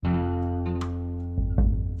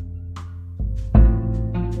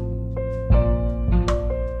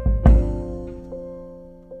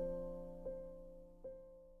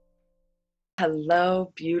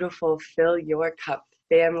Hello, beautiful Fill Your Cup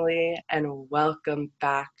family, and welcome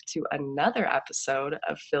back to another episode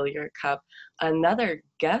of Fill Your Cup, another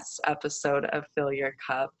guest episode of Fill Your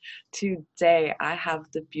Cup. Today, I have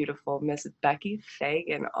the beautiful Miss Becky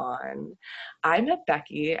Fagan on. I met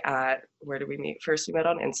Becky at, where did we meet? First, we met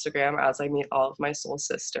on Instagram, as I meet all of my soul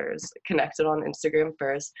sisters, connected on Instagram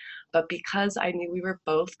first, but because I knew we were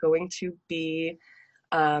both going to be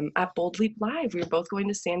at Bold Leap Live. We were both going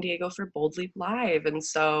to San Diego for Bold Leap Live. And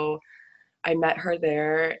so I met her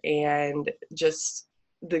there and just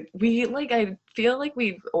I feel like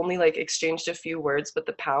we've only like exchanged a few words, but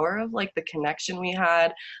the power of like the connection we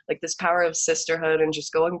had, like this power of sisterhood and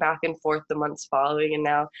just going back and forth the months following and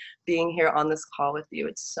now being here on this call with you,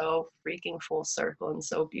 it's so freaking full circle and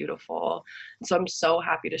so beautiful. And so I'm so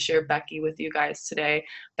happy to share Becky with you guys today.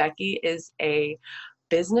 Becky is a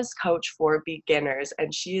business coach for beginners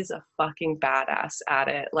and she is a fucking badass at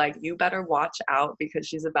it. Like, you better watch out because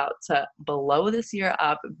she's about to blow this year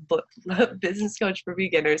up. Business coach for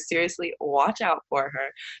beginners, seriously, watch out for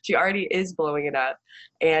her. She already is blowing it up.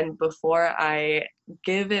 And before I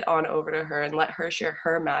give it on over to her and let her share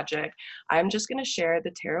her magic, I'm just going to share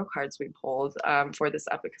the tarot cards we pulled for this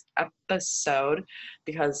episode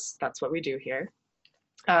because that's what we do here.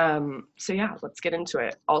 So yeah, let's get into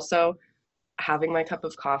it. Also, having my cup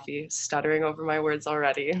of coffee, stuttering over my words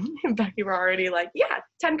already. Becky, we're already like, yeah,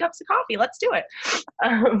 10 cups of coffee, let's do it.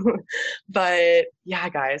 Um, but yeah,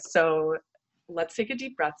 guys, so let's take a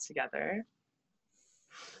deep breath together.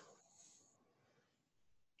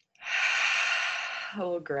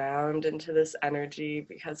 We'll ground into this energy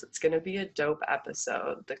because it's going to be a dope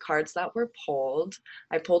episode. The cards that were pulled,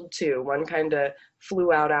 I pulled two. One kind of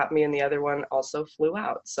flew out at me and the other one also flew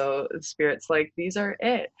out. So Spirit's like, these are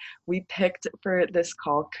it. We picked for this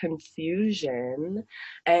call confusion.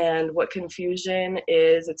 And what confusion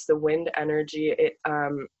is, it's the wind energy.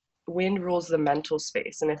 Wind rules the mental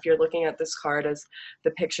space. And if you're looking at this card as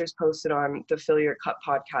the pictures posted on the Fill Your Cup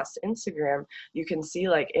podcast Instagram, you can see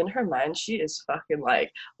like in her mind, she is fucking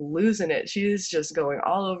like losing it. She's just going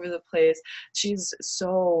all over the place.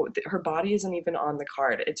 Her body isn't even on the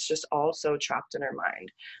card. It's just all so trapped in her mind.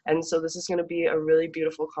 And so this is going to be a really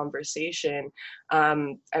beautiful conversation.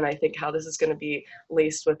 And I think how this is going to be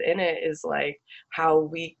laced within it is like how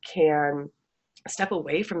we can step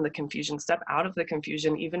away from the confusion, step out of the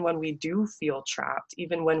confusion, even when we do feel trapped,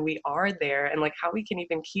 even when we are there, and like how we can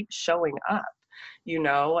even keep showing up,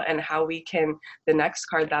 and how we can, the next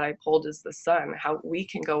card that I pulled is the sun, how we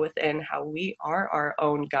can go within, how we are our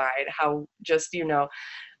own guide, how just,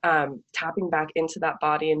 tapping back into that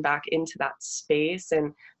body and back into that space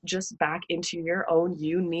and just back into your own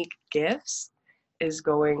unique gifts is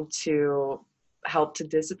going to help to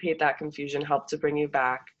dissipate that confusion, help to bring you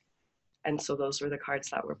back. And so those were the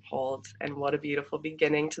cards that were pulled. And what a beautiful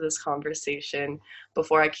beginning to this conversation.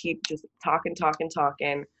 Before I keep just talking,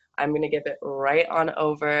 I'm going to give it right on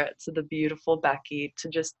over to the beautiful Becky to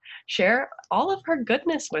just share all of her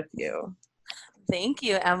goodness with you. Thank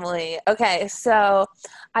you, Emily. Okay, so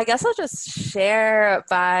I guess I'll just share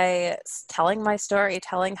by telling my story,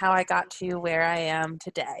 telling how I got to where I am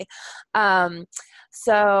today.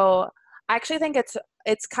 So I actually think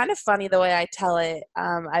it's kind of funny the way I tell it.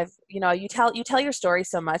 You tell your story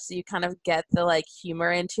so much that you kind of get the like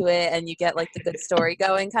humor into it and you get like the good story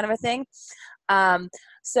going kind of a thing.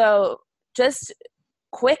 So just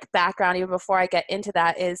quick background even before I get into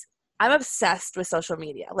that is I'm obsessed with social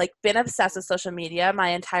media, like been obsessed with social media my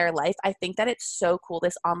entire life. I think that it's so cool,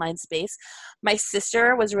 this online space. My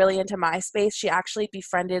sister was really into MySpace. She actually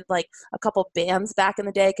befriended like a couple bands back in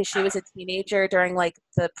the day because she was a teenager during like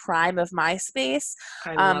the prime of MySpace.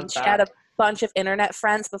 I love She had that. a bunch of internet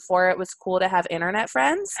friends before it was cool to have internet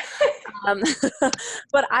friends. Um,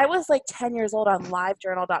 but I was like 10 years old on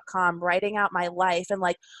livejournal.com writing out my life and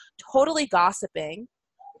like totally gossiping.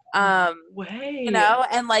 Way.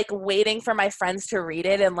 And like waiting for my friends to read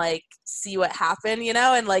it and like see what happened,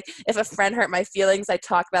 and like if a friend hurt my feelings, I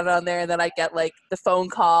talk about it on there and then I get like the phone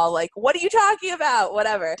call, like, what are you talking about?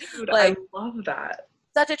 Whatever. Dude, I Like, love that.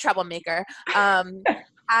 such a troublemaker.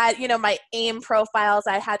 My AIM profiles,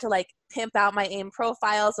 I had to like pimp out my AIM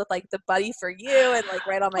profiles with like the buddy for you and like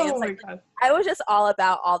write on my Oh insights. my God. I was just all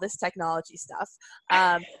about all this technology stuff.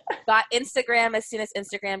 Got Instagram as soon as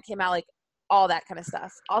Instagram came out, like all that kind of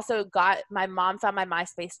stuff. Also my mom found my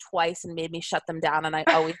MySpace twice and made me shut them down and I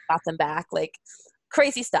always got them back. Like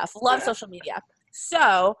crazy stuff. Love social media.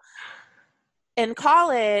 So in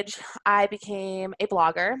college, I became a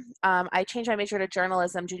blogger. I changed my major to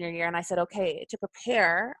journalism junior year, and I said, okay, to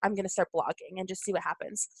prepare, I'm going to start blogging and just see what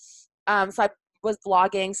happens. So I was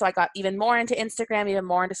blogging, so I got even more into Instagram, even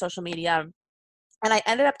more into social media. And I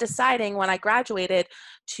ended up deciding when I graduated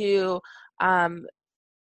to um,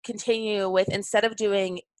 continue with, instead of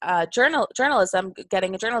doing journalism,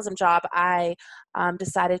 getting a journalism job, I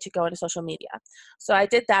decided to go into social media. So I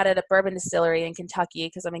did that at a bourbon distillery in Kentucky,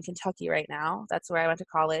 because I'm in Kentucky right now. That's where I went to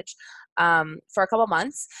college, for a couple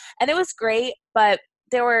months. And it was great, but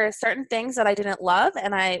there were certain things that I didn't love.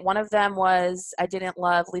 And one of them was I didn't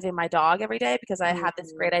love leaving my dog every day, because I had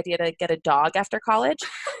this great idea to get a dog after college.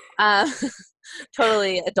 Um,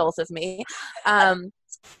 totally adult of me.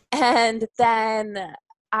 And then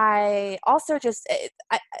I also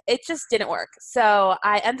it just didn't work. So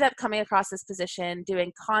I ended up coming across this position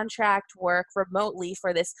doing contract work remotely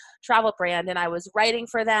for this travel brand. And I was writing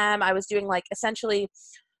for them. I was doing like essentially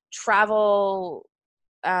travel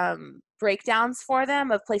breakdowns for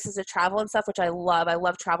them of places to travel and stuff, which I love. I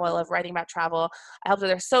love travel. I love writing about travel. I helped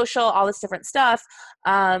with their social, all this different stuff.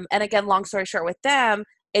 And again, long story short with them,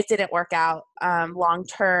 it didn't work out long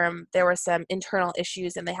term. There were some internal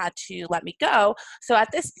issues and they had to let me go. So at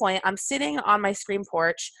this point, I'm sitting on my screen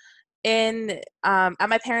porch at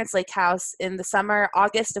my parents' lake house in the summer,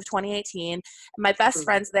 August of 2018. And my best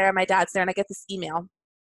friend's there, my dad's there, and I get this email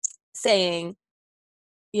saying,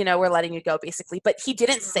 we're letting you go, basically. But he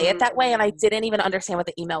didn't say it that way, and I didn't even understand what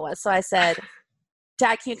the email was. So I said,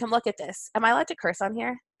 Dad, can you come look at this? Am I allowed to curse on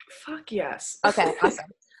here? Fuck yes. Okay, awesome.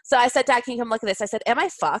 So I said, Dad, can you come look at this? I said, am I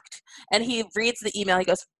fucked? And he reads the email. He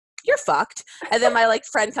goes, you're fucked. And then my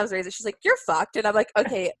friend comes and she's like, you're fucked. And I'm like,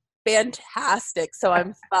 okay, fantastic. So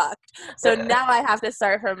I'm fucked. So now I have to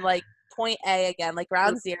start from point A again,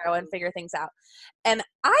 ground zero, and figure things out. And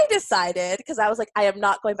I decided, because I was like, I am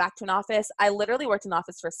not going back to an office. I literally worked in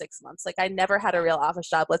office for 6 months. I never had a real office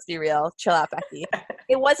job. Let's be real. Chill out, Becky.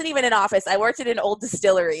 It wasn't even an office. I worked in an old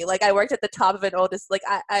distillery. I worked at the top of an old,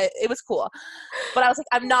 it was cool. But I was like,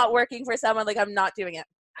 I'm not working for someone. I'm not doing it.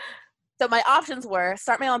 So my options were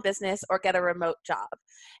start my own business or get a remote job.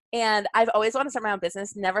 And I've always wanted to start my own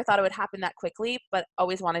business. Never thought it would happen that quickly, but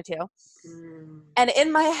always wanted to. And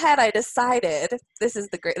in my head, I decided, this is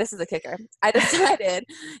the kicker. I decided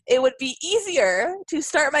it would be easier to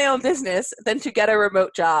start my own business than to get a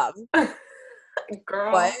remote job.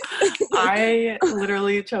 Girl, what? I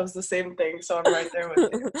literally chose the same thing, so I'm right there with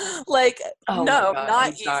you. No,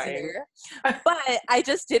 not easier. But I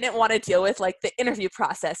just didn't want to deal with the interview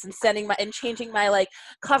process and changing my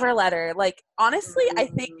cover letter. Honestly, I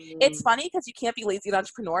think it's funny because you can't be lazy and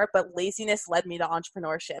entrepreneur, but laziness led me to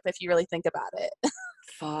entrepreneurship if you really think about it.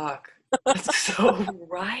 Fuck. That's so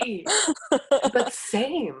right. But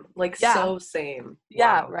same. So same.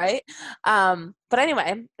 Yeah, wow. Right? But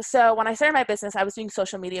anyway, so when I started my business, I was doing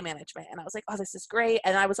social media management, and I was like, oh, this is great.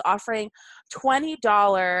 And I was offering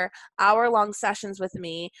 $20 hour-long sessions with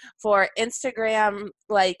me for Instagram,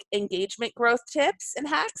 engagement growth tips and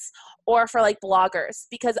hacks, or for bloggers,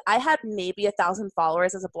 because I had maybe 1,000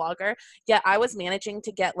 followers as a blogger, yet I was managing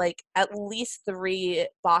to get at least 3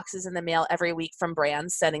 boxes in the mail every week from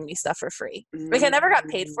brands sending me stuff for free. I never got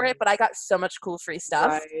paid for it, but I got so much cool free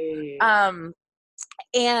stuff. Right.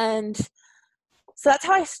 And so that's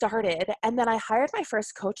how I started. And then I hired my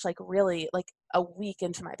first coach really a week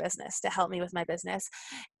into my business to help me with my business.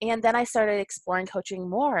 And then I started exploring coaching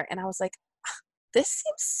more. And I was like, this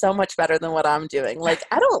seems so much better than what I'm doing.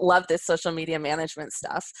 I don't love this social media management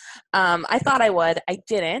stuff. I thought I would. I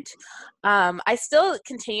didn't. I still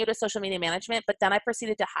continued with social media management, but then I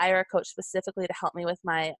proceeded to hire a coach specifically to help me with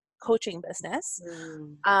my coaching business.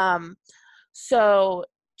 So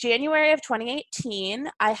January of 2018,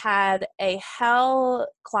 I had a hell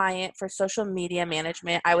client for social media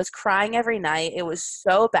management. I was crying every night. It was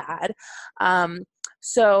so bad.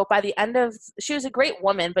 So by the end of, she was a great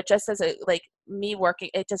woman, but just as me working,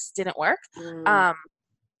 it just didn't work.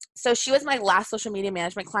 So she was my last social media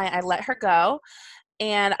management client. I let her go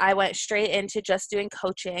and I went straight into just doing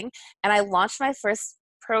coaching, and I launched my first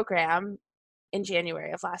program in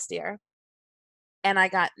January of last year, and I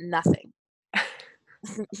got nothing.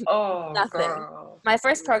 Oh, nothing. Girl. My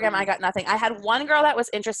first program, I got nothing. I had one girl that was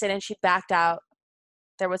interested and she backed out.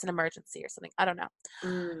 There was an emergency or something. I don't know.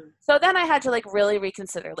 So then I had to really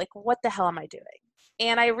reconsider, what the hell am I doing?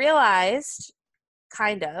 And I realized,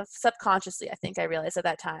 kind of subconsciously, I think I realized at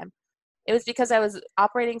that time, it was because I was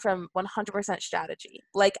operating from 100% strategy.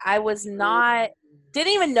 I was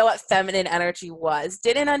didn't even know what feminine energy was,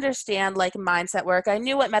 didn't understand mindset work. I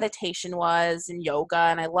knew what meditation was and yoga,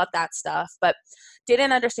 and I loved that stuff, but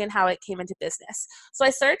didn't understand how it came into business. So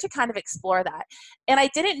I started to kind of explore that. And I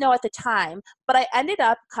didn't know at the time, but I ended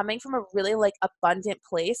up coming from a really abundant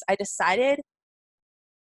place. I decided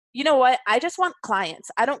you know what? I just want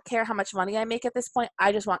clients. I don't care how much money I make at this point.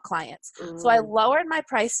 I just want clients. So I Mm, lowered my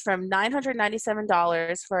price from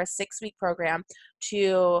 $997 for a 6-week program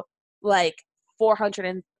to like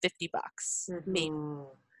 $450 maybe. mhm,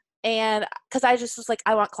 And because I just was like,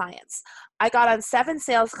 I want clients. I got on 7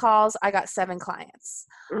 sales calls. I got 7 clients.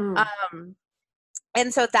 mm, Um,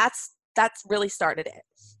 and so that's really started it.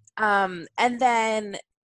 And then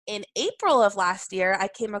in April of last year, I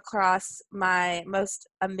came across my most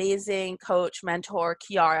amazing coach mentor,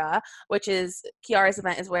 Kiara, which is Kiara's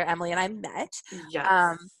event is where Emily and I met.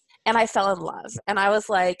 Um, yes. and I fell in love. And I was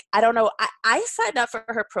like, I don't know. I signed up for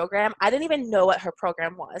her program. I didn't even know what her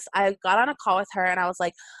program was. I got on a call with her and I was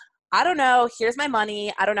like, I don't know. Here's my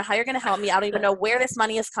money. I don't know how you're going to help me. I don't even know where this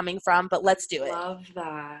money is coming from, but let's do it. Love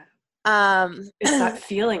that. Um, It's that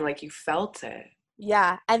feeling like you felt it.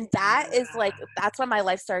 yeah. And that is like, Yeah. that's when my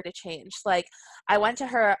life started to change. Like, I went to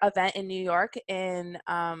her event in New York in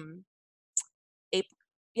April.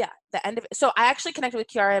 Yeah, the end of it. So I actually connected with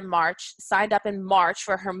Kiara in March, signed up in March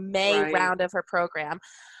for her May Right. round of her program,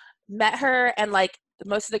 met her and like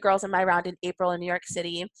most of the girls in my round in April in New York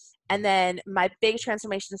City. And then my big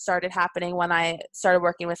transformation started happening when I started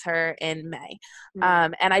working with her in May.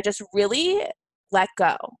 Mm, And I just really let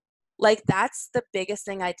go. Like that's the biggest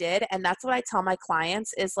thing I did. And that's what I tell my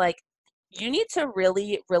clients is like, you need to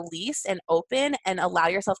really release and open and allow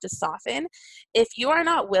yourself to soften. If you are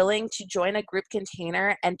not willing to join a group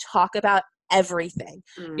container and talk about everything,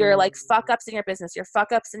 your mm, like fuck ups in your business, your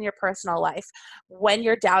fuck ups in your personal life, when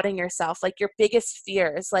you're doubting yourself, like your biggest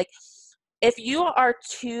fears, like if you are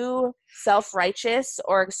too self-righteous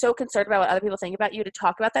or so concerned about what other people think about you to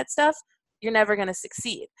talk about that stuff, you're never going to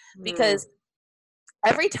succeed. mm. Because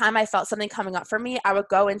every time I felt something coming up for me, I would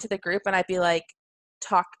go into the group and I'd be like,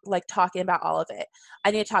 talking about all of it. I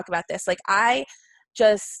need to talk about this. Like I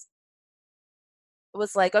just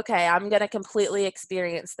was like, okay, I'm going to completely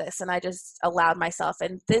experience this. And I just allowed myself.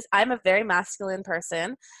 And this, I'm a very masculine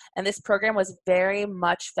person. And this program was very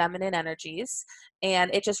much feminine energies. And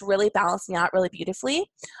it just really balanced me out really beautifully.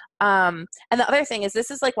 And the other thing is, this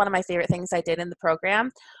is like one of my favorite things I did in the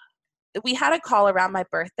program. We had a call around my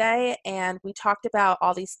birthday and we talked about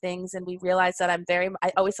all these things. And we realized that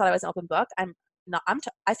I always thought I was an open book. I'm not,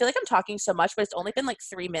 I feel like I'm talking so much, but it's only been like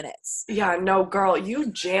 3 minutes. Yeah, no, girl, you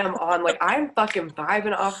jam on. Like, I'm fucking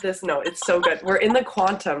vibing off this. No, it's so good. We're in the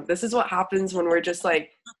quantum. This is what happens when we're just like,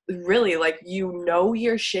 really, like, you know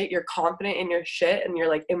your shit, you're confident in your shit, and you're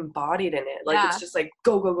like embodied in it. Like, it's Yeah. just like,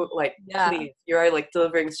 go, go, go. Like, Yeah. please, you're like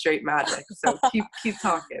delivering straight magic. So keep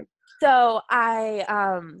talking. So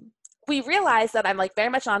we realized that I'm like very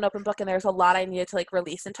much on an open book and there's a lot I needed to like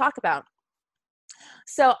release and talk about.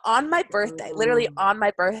 So on my birthday, literally Mm, on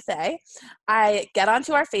my birthday, I get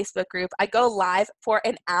onto our Facebook group. I go live for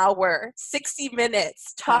an hour, 60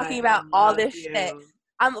 minutes talking I about all love this shit. you.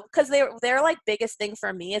 Because their like biggest thing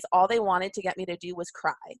for me is all they wanted to get me to do was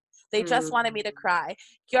cry. They just wanted me to Mm, cry.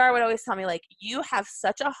 Kiara would always tell me like, you have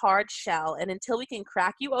such a hard shell, and until we can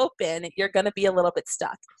crack you open, you're gonna be a little bit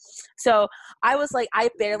stuck. So I was like, I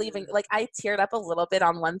barely even like I teared up a little bit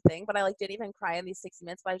on one thing, but I like didn't even cry in these 60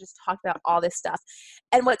 minutes. But I just talked about all this stuff.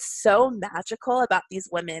 And what's so magical about these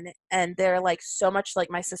women, and they're like so much like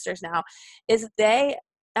my sisters now, is they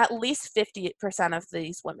at least 50% of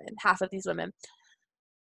these women, half of these women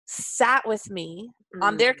sat with me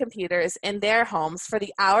on mm, their computers in their homes for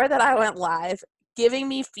the hour that I went live, giving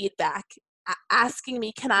me feedback, asking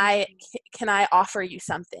me, can I offer you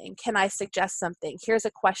something? Can I suggest something? Here's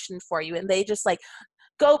a question for you. And they just like,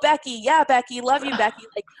 go Becky, yeah, Becky, love you, Becky,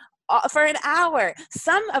 like for an hour.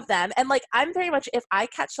 Some of them, and like I'm very much, if I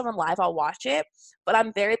catch someone live, I'll watch it, but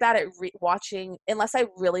I'm very bad at watching unless I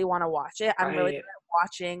really want to watch it. I'm really bad right, at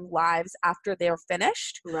watching lives after they're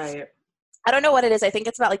finished. right, I don't know what it is. I think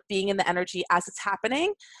it's about like being in the energy as it's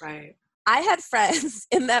happening. right. I had friends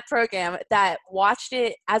in that program that watched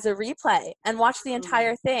it as a replay and watched the Mm,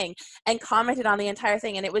 entire thing and commented on the entire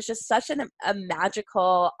thing. And it was just such a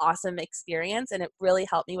magical, awesome experience. And it really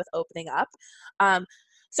helped me with opening up. Um,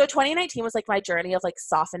 so 2019 was like my journey of like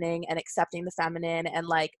softening and accepting the feminine and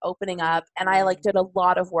like opening up. And I like mm, did a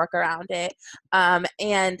lot of work around it.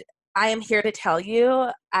 And I am here to tell you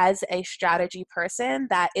as a strategy person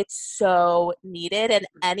that it's so needed. And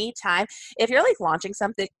anytime, if you're like launching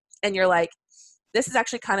something, and you're like, this is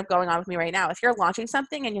actually kind of going on with me right now. If you're launching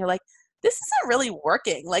something and you're like, this isn't really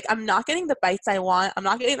working, like I'm not getting the bites I want, I'm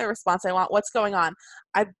not getting the response I want, what's going on?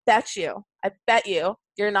 I bet you,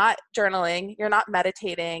 you're not journaling, you're not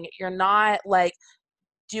meditating, you're not like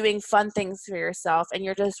doing fun things for yourself, and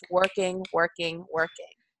you're just working, working, working.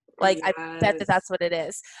 Like I bet that yes. that's what it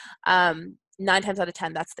is. 9 times out of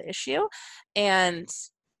 10, that's the issue. And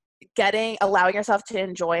allowing yourself to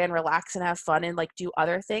enjoy and relax and have fun and like do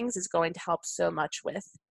other things is going to help so much with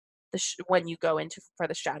when you go into for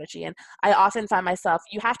the strategy. And I often find myself,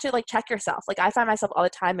 you have to like check yourself. Like I find myself all the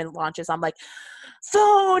time in launches, I'm like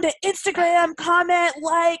phone, Instagram, comment,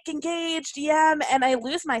 like, engage, DM, and I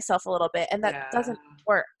lose myself a little bit, and that doesn't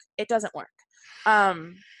work. It doesn't work.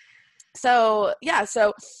 So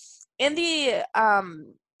in the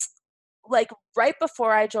like right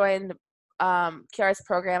before I joined Kiara's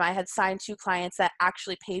program, I had signed 2 clients that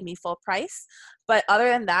actually paid me full price. But other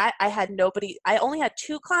than that, I only had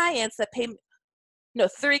 2 clients that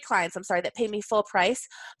 3 clients, I'm sorry, that paid me full price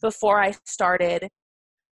before I started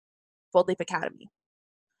Bold Leap Academy.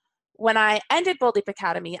 When I ended Bold Leap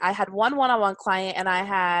Academy, I had 1 one-on-one client and I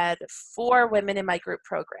had 4 women in my group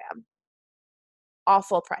program, all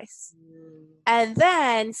full price. And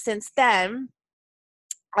then since then,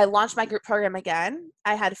 I launched my group program again.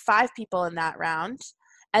 I had 5 people in that round,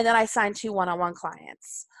 and then I signed 2 one-on-one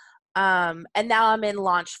clients. And now I'm in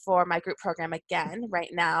launch for my group program again right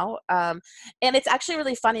now. And it's actually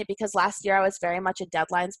really funny because last year I was very much a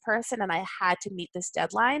deadlines person and I had to meet this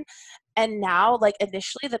deadline. And now, like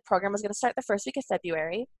initially the program was going to start the first week of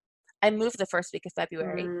February. I moved the first week of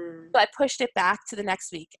February. So I pushed it back to the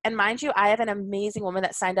next week. And mind you, I have an amazing woman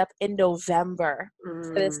that signed up in November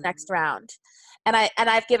for this next round. And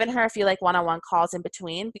I've given her a few like one-on-one calls in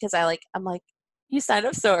between because I'm like, you signed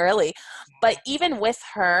up so early. But even with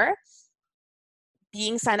her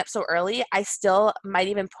being signed up so early, I still might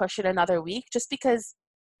even push it another week just because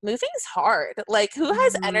moving is hard. Like who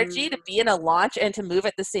has energy to be in a launch and to move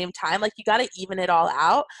at the same time? Like you got to even it all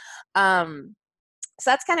out. So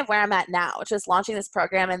that's kind of where I'm at now, just launching this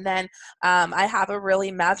program. And then I have a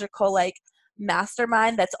really magical like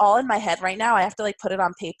mastermind that's all in my head right now. I have to like put it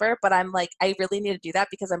on paper, but I'm like, I really need to do that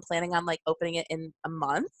because I'm planning on like opening it in a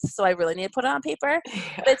month. So I really need to put it on paper.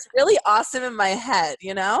 But it's really awesome in my head,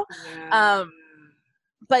 you know?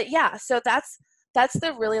 But yeah, so that's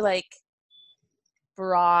the really like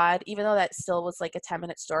broad, even though that still was like a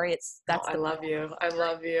 10-minute story. I love you.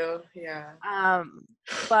 Yeah.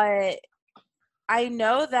 But I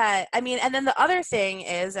know that, I mean, and then the other thing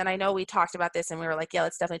is, and I know we talked about this and we were like, yeah,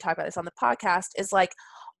 let's definitely talk about this on the podcast, is like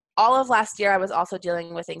all of last year I was also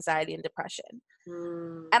dealing with anxiety and depression.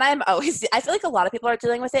 And I feel like a lot of people are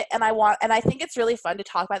dealing with it, and I think it's really fun to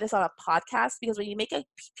talk about this on a podcast because when you make a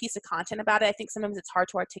piece of content about it, I think sometimes it's hard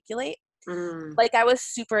to articulate. Like I was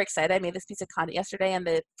super excited. I made this piece of content yesterday, and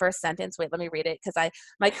the first sentence, wait, let me read it because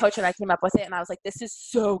my coach and I came up with it, and I was like, this is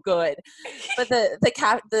so good. But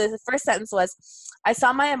the first sentence was, I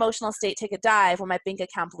saw my emotional state take a dive when my bank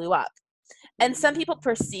account blew up. And some people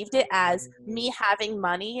perceived it as me having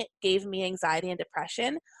money gave me anxiety and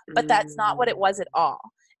depression, but that's not what it was at all.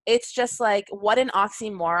 It's just like, what an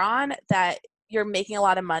oxymoron that you're making a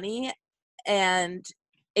lot of money and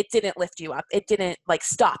it didn't lift you up. It didn't like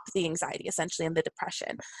stop the anxiety essentially and the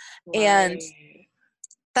depression. Right. And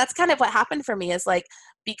that's kind of what happened for me is like,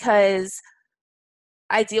 because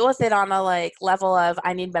I deal with it on a like level of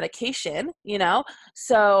I need medication, you know?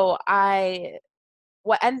 So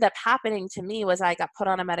what ended up happening to me was I got put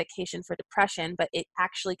on a medication for depression, but it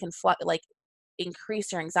actually can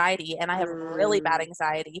increase your anxiety. And I have really bad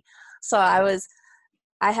anxiety. So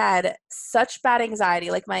I had such bad anxiety.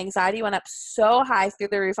 Like my anxiety went up so high through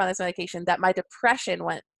the roof on this medication that my depression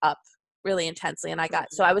went up really intensely. And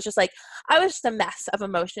so I was just a mess of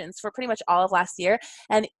emotions for pretty much all of last year.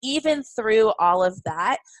 And even through all of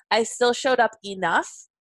that, I still showed up enough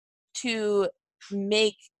to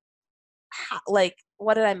make like,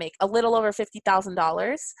 what did I make? A little over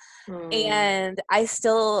 $50,000. And I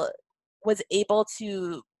still was able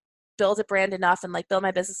to build a brand enough and like build my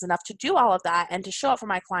business enough to do all of that and to show up for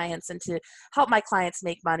my clients and to help my clients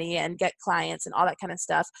make money and get clients and all that kind of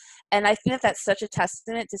stuff. And I think that that's such a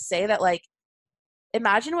testament to say that like,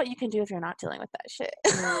 imagine what you can do if you're not dealing with that shit.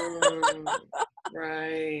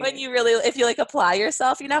 Right. When you really, if you like apply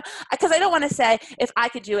yourself, you know, because I don't want to say if I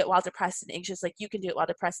could do it while depressed and anxious, like you can do it while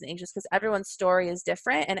depressed and anxious, because everyone's story is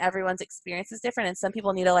different and everyone's experience is different. And some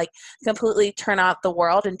people need to like completely turn out the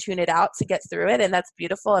world and tune it out to get through it. And that's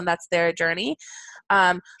beautiful. And that's their journey.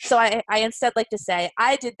 So I instead like to say,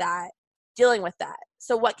 I did that, dealing with that.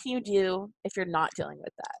 So what can you do if you're not dealing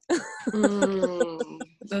with that?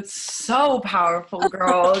 That's so powerful,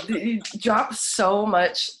 girl. You drop so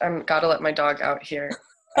much. I'm gotta let my dog out here.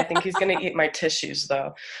 I think he's gonna eat my tissues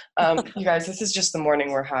though. You guys, this is just the morning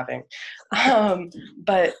we're having.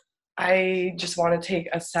 But I just want to take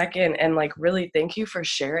a second and like really thank you for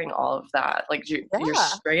sharing all of that. Like you're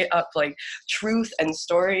straight up like truth and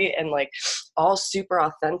story and like all super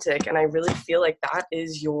authentic. And I really feel like that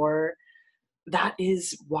is your that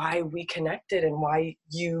is why we connected and why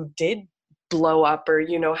you did blow up, or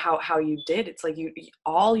you know how you did. It's like you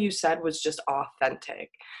all you said was just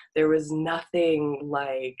authentic. There was nothing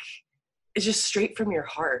like, it's just straight from your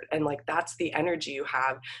heart, and like that's the energy you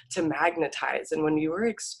have to magnetize. And when you were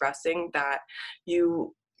expressing that,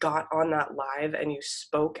 you got on that live and you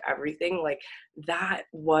spoke everything, like that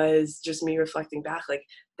was just me reflecting back, like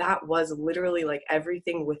that was literally like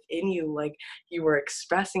everything within you, like you were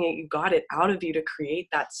expressing it, you got it out of you to create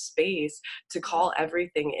that space to call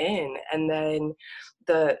everything in. And then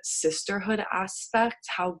the sisterhood aspect,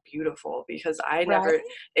 how beautiful, because I Right. never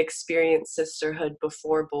experienced sisterhood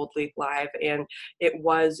before Boldly Live, and it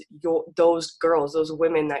was those girls, those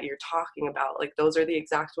women that you're talking about, like those are the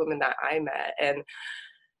exact women that I met. And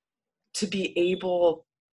to be able,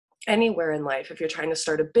 anywhere in life, if you're trying to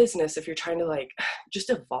start a business, if you're trying to like just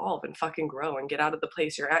evolve and fucking grow and get out of the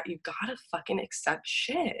place you're at, you gotta fucking accept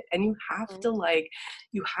shit, and you have Mhm. to like,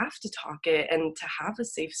 you have to talk it, and to have a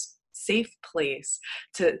safe place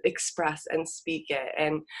to express and speak it.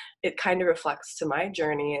 And it kind of reflects to my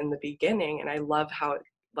journey in the beginning, and I love how it,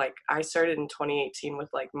 like I started in 2018 with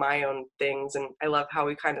like my own things, and I love how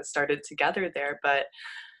we kind of started together there. But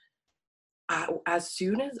as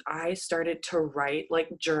soon as I started to write, like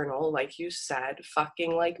journal, like you said,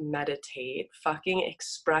 fucking like meditate, fucking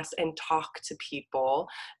express and talk to people,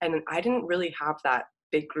 and I didn't really have that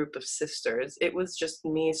big group of sisters. It was just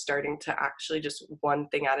me starting to actually just one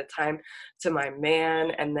thing at a time to my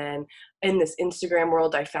man. And then in this Instagram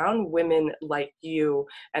world, I found women like you,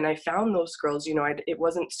 and I found those girls, you know, it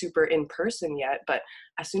wasn't super in person yet, but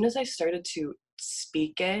as soon as I started to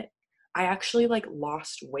speak it, I actually like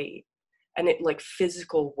lost weight, and it like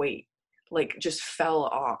physical weight like just fell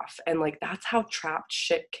off. And like that's how trapped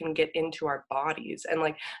shit can get into our bodies, and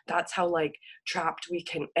like that's how like trapped we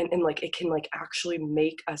can, and like it can like actually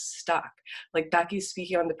make us stuck. Like Becky's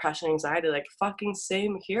speaking on depression, anxiety, like fucking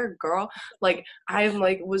same here, girl. Like I'm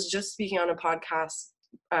like was just speaking on a podcast,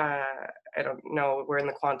 I don't know, we're in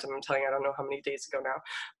the quantum, I'm telling you, I don't know how many days ago now,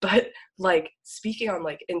 but like speaking on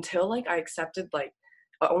like, until like I accepted like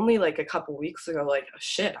only like a couple weeks ago, like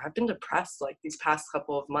shit, I've been depressed like these past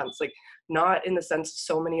couple of months, like not in the sense of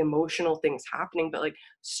so many emotional things happening, but like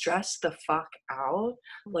stressed the fuck out.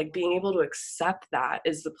 Like being able to accept that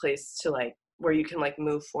is the place to like where you can like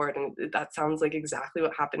move forward. And that sounds like exactly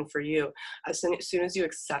what happened for you. As soon as you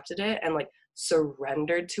accepted it and like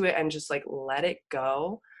surrendered to it and just like let it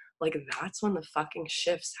go, like that's when the fucking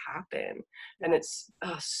shifts happen. And it's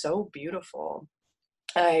so beautiful.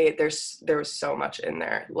 There was so much in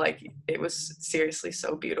there, like it was seriously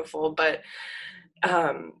so beautiful. But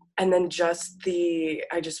and then just the,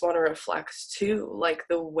 I just want to reflect too, like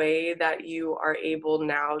the way that you are able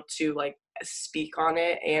now to like speak on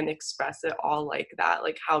it and express it all like that,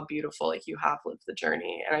 like how beautiful, like you have lived the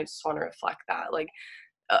journey. And I just want to reflect that, like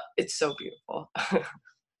it's so beautiful.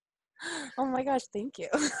 Oh my gosh, thank you.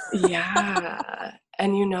 Yeah.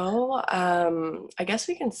 And you know, I guess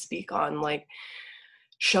we can speak on like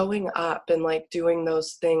showing up and like doing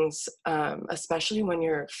those things, especially when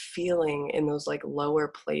you're feeling in those like lower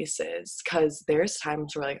places, because there's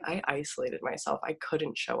times where like I isolated myself, I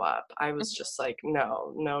couldn't show up, I was just like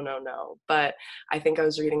no no no no. But I think I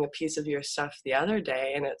was reading a piece of your stuff the other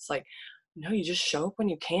day, and it's like, no, you just show up when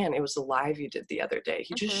you can. It was a live you did the other day,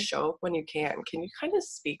 you just Mhm. show up when you can you kind of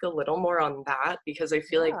speak a little more on that? Because I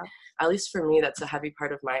feel like, Yeah. at least for me, that's a heavy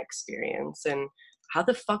part of my experience. And how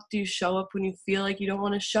the fuck do you show up when you feel like you don't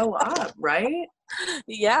want to show up, right?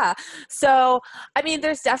 Yeah. So, I mean,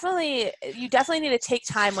 there's definitely, you definitely need to take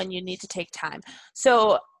time when you need to take time.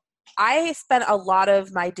 So, I spent a lot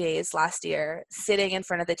of my days last year sitting in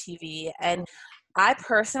front of the TV, and I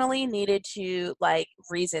personally needed to like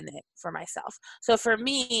reason it for myself. So for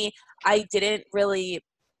me, I didn't really,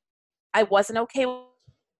 I wasn't okay with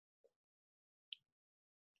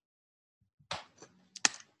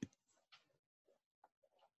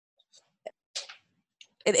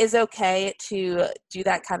it. Is okay to do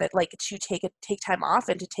that, kind of like to take time off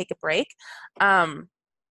and to take a break. Um,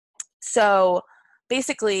 so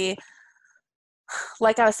basically,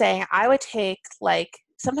 like I was saying, I would take like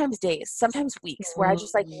sometimes days, sometimes weeks where I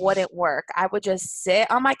just like wouldn't work. I would just sit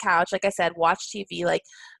on my couch, like I said, watch TV, like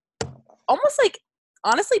almost like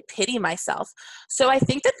honestly pity myself. So I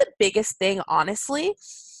think that the biggest thing, honestly,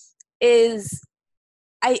 is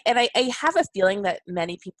I have a feeling that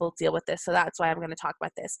many people deal with this, so that's why I'm going to talk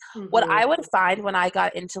about this. What Mm-hmm. I would find when I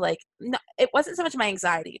got into like, no, it wasn't so much my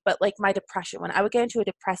anxiety, but like my depression. When I would get into a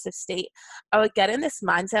depressive state, I would get in this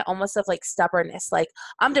mindset almost of like stubbornness. Like,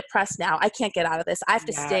 I'm depressed now, I can't get out of this. I have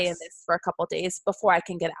to stay in Yes. this for a couple days before I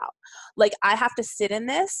can get out. Like I have to sit in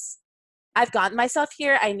this I've gotten myself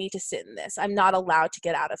here. I need to sit in this. I'm not allowed to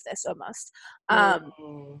get out of this almost.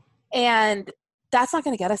 Mm. And that's not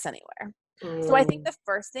going to get us anywhere. So I think Mm. the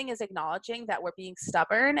first thing is acknowledging that we're being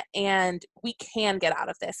stubborn and we can get out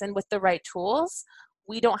of this. And with the right tools,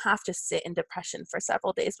 we don't have to sit in depression for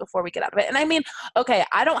several days before we get out of it. And I mean, okay,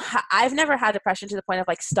 I've never had depression to the point of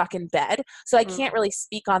like stuck in bed. So I can't really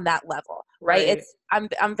speak on that level, right? Right.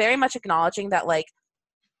 I'm very much acknowledging that like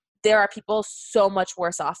there are people so much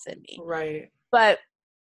worse off than me. Right. But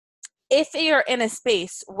if you're in a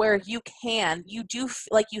space where you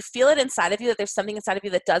feel it inside of you, that there's something inside of you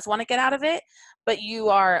that does want to get out of it, but you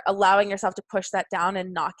are allowing yourself to push that down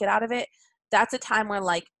and not get out of it, that's a time where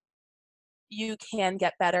like you can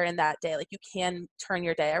get better in that day. Like you can turn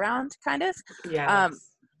your day around kind of. Yes.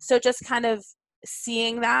 So just kind of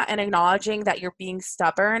seeing that and acknowledging that you're being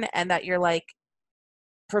stubborn and that you're like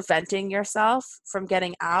preventing yourself from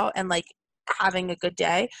getting out and like having a good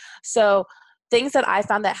day. So things that I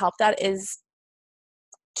found that helped that is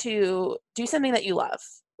to do something that you love,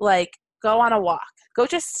 like go on a walk, go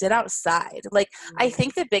just sit outside. Like I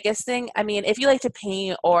think the biggest thing, I mean, if you like to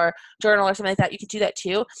paint or journal or something like that, you could do that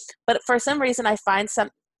too. But for some reason I find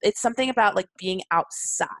it's something about like being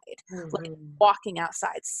outside, like Mm-hmm. walking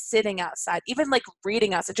outside, sitting outside, even like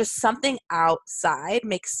reading outside, just something outside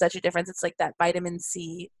makes such a difference. It's like that vitamin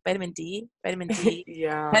C, vitamin D, vitamin D,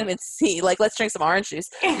 Yeah. vitamin C. Like let's drink some orange juice.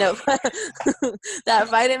 No, that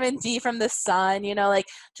vitamin D from the sun, like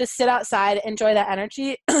just sit outside, enjoy that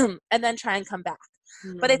energy, and then try and come back.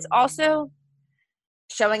 But it's also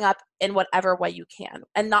showing up in whatever way you can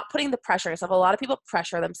and not putting the pressure on yourself. A lot of people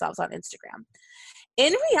pressure themselves on Instagram.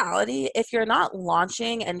 In reality, if you're not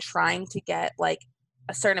launching and trying to get like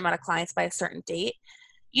a certain amount of clients by a certain date,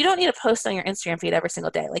 you don't need to post on your Instagram feed every single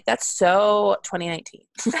day. Like that's so 2019.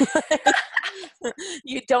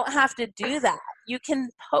 You don't have to do that. You can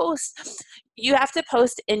post, you have to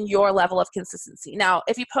post in your level of consistency. Now,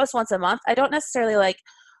 if you post once a month, I don't necessarily like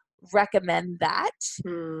recommend that,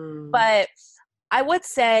 but I would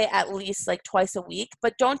say at least like twice a week,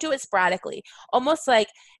 but don't do it sporadically. Almost like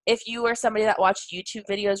if you were somebody that watched YouTube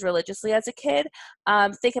videos religiously as a kid,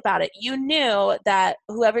 think about it. You knew that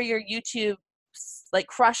whoever your YouTube like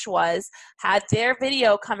crush was had their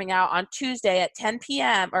video coming out on Tuesday at 10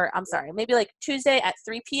 p.m. or I'm sorry, maybe like Tuesday at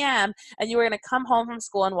 3 p.m. and you were going to come home from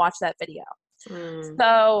school and watch that video.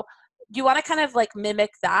 So you want to kind of like mimic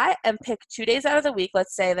that and pick 2 days out of the week.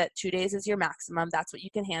 Let's say that 2 days is your maximum. That's what you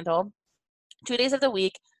can handle. 2 days of the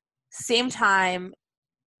week, same time,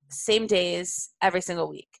 same days, every single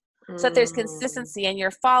week. So that there's consistency and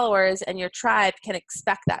your followers and your tribe can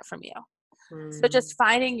expect that from you. So just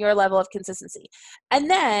finding your level of consistency. And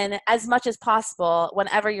then as much as possible,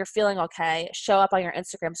 whenever you're feeling okay, show up on your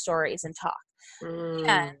Instagram stories and talk.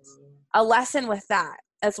 And a lesson with that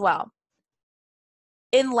as well.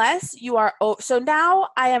 Unless you are, so now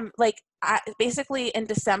I am like, basically in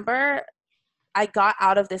December, I got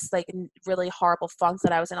out of this like really horrible funk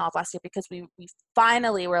that I was in all of last year because we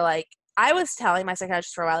finally were like, I was telling my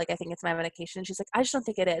psychiatrist for a while, like, I think it's my medication. She's like, I just don't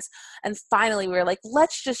think it is. And finally we were like,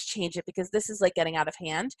 let's just change it because this is like getting out of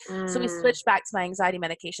hand. So we switched back to my anxiety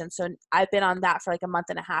medication. So I've been on that for like a month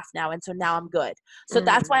and a half now. And so now I'm good. So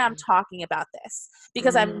that's why I'm talking about this,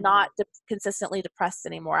 because I'm not consistently depressed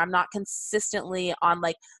anymore. I'm not consistently on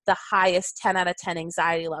like the highest 10 out of 10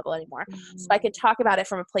 anxiety level anymore. So I can talk about it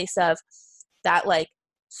from a place of that, like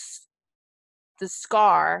the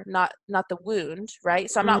scar, not the wound, right?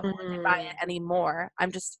 So I'm not wounded by it anymore.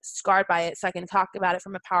 I'm just scarred by it, so I can talk about it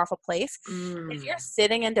from a powerful place. If you're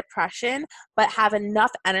sitting in depression but have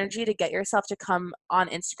enough energy to get yourself to come on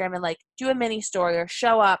Instagram and like do a mini story or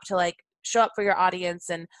show up for your audience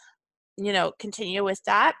and continue with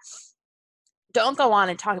that, don't go on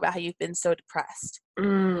and talk about how you've been so depressed.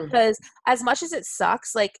 Because as much as it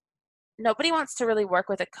sucks, like nobody wants to really work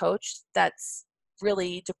with a coach that's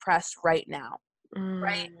really depressed right now,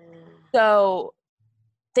 right? So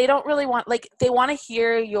they don't really want, like, they want to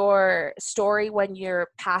hear your story when you're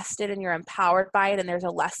past it and you're empowered by it and there's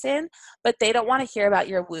a lesson, but they don't want to hear about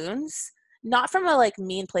your wounds. Not from a like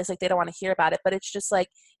mean place, like they don't want to hear about it, but it's just like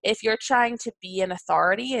if you're trying to be an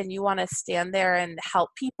authority and you want to stand there and help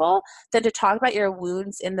people, then to talk about your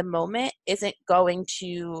wounds in the moment isn't going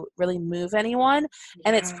to really move anyone,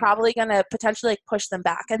 and it's probably going to potentially like push them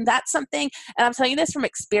back. And that's something, and I'm telling you this from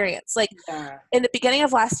experience, like in the beginning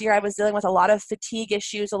of last year I was dealing with a lot of fatigue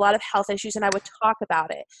issues, a lot of health issues, and I would talk about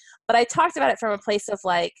it, but I talked about it from a place of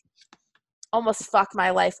like almost fuck my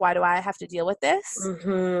life, why do I have to deal with this?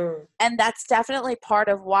 And that's definitely part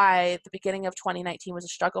of why the beginning of 2019 was a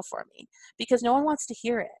struggle for me, because no one wants to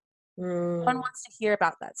hear it. No one wants to hear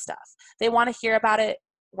about that stuff. They want to hear about it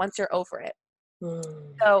once you're over it.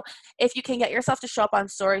 Mm. So if you can get yourself to show up on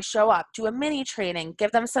stories, show up, do a mini training,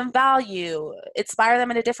 give them some value, inspire them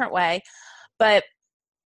in a different way. But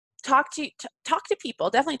talk to people.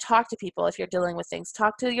 Definitely talk to people if you're dealing with things.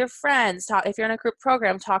 Talk to your friends. Talk if you're in a group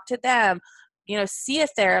program. Talk to them. See a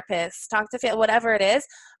therapist. Talk to whatever it is.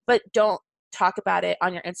 But don't talk about it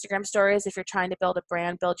on your Instagram stories if you're trying to build a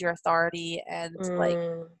brand, build your authority, and like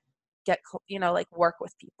Mm. work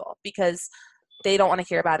with people, because they don't want to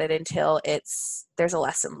hear about it until there's a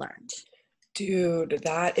lesson learned. Dude,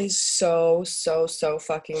 that is so, so, so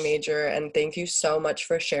fucking major. And thank you so much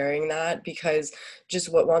for sharing that, because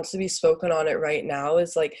just what wants to be spoken on it right now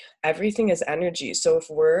is like everything is energy. So if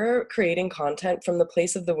we're creating content from the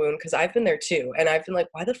place of the wound, because I've been there too, and I've been like,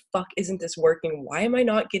 why the fuck isn't this working? Why am I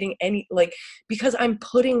not getting any, like, because I'm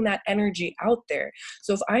putting that energy out there.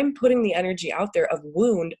 So if I'm putting the energy out there of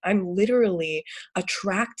wound, I'm literally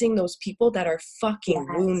attracting those people that are fucking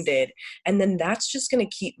Yes. wounded. And then that's just going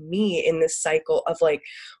to keep me in this cycle of like,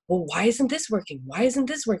 well, why isn't this working? Why isn't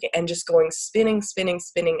this working? And just going spinning, spinning,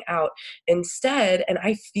 spinning out instead. And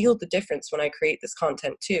I feel the difference when I create this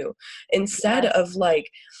content too. Instead Yes. of like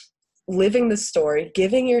living the story,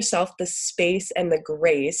 giving yourself the space and the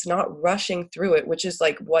grace, not rushing through it, which is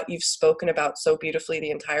like what you've spoken about so beautifully the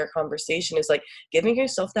entire conversation, is like giving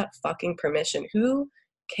yourself that fucking permission. Who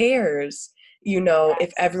cares?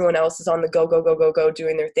 If everyone else is on the go, go, go, go, go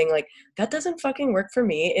doing their thing, like that doesn't fucking work for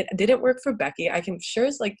me. It didn't work for Becky. I can sure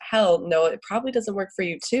as like hell no, it probably doesn't work for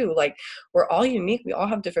you too. Like we're all unique. We all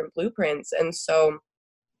have different blueprints. And so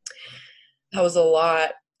that was a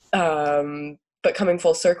lot. But coming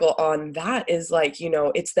full circle on that is like,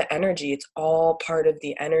 it's the energy. It's all part of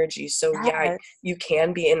the energy. So yeah, Yes. you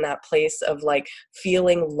can be in that place of like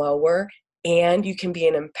feeling lower, and you can be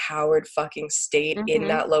in an empowered fucking state in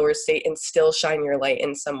that lower state and still shine your light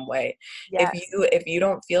in some way. Yes. If you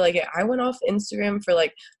don't feel like it, I went off Instagram for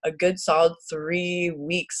like a good solid 3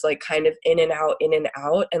 weeks, like kind of in and out,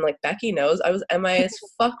 and like Becky knows I was MIA as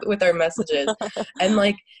fuck with our messages, and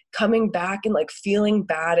like coming back and like feeling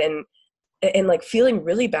bad and like feeling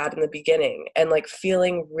really bad in the beginning, and like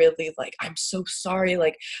feeling really like, I'm so sorry,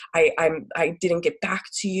 like I didn't get back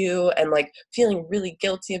to you, and like feeling really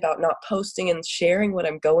guilty about not posting and sharing what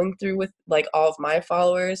I'm going through with like all of my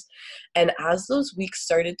followers. And as those weeks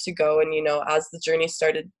started to go, and as the journey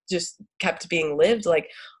started, just kept being lived, like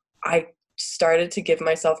I started to give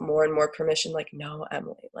myself more and more permission, like, no,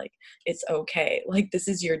 Emily, like it's okay, like this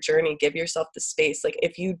is your journey, give yourself the space. Like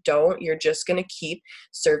if you don't, you're just going to keep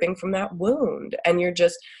serving from that wound, and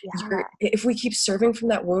if we keep serving from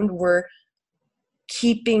that wound, we're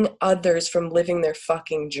keeping others from living their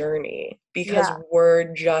fucking journey, because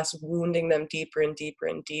we're just wounding them deeper and deeper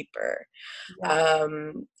and deeper.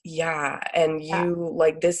 You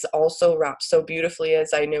like, this also wraps so beautifully,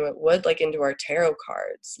 as I knew it would, like into our tarot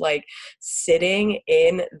cards, like sitting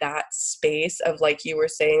in that space of, like you were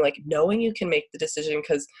saying, like knowing you can make the decision,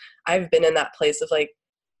 because I've been in that place of like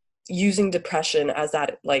using depression as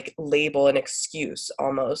that like label and excuse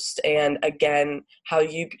almost. And again, how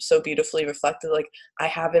you so beautifully reflected, like I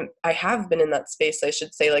have been in that space, I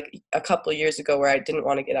should say, like a couple of years ago, where I didn't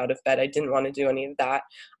want to get out of bed, I didn't want to do any of that.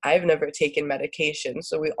 I've never taken medication,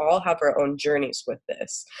 so we all have our own journeys with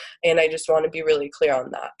this, and I just want to be really clear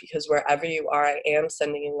on that, because wherever you are, I am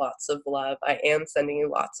sending you lots of love, I am sending you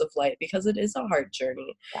lots of light, because it is a hard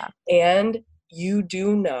journey. And you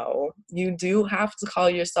do have to call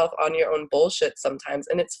yourself on your own bullshit sometimes,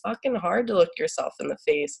 and it's fucking hard to look yourself in the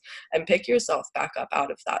face and pick yourself back up out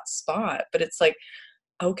of that spot. But it's like,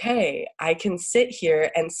 okay, I can sit here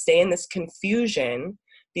and stay in this confusion,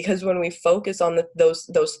 because when we focus on those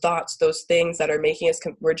thoughts, those things that are making us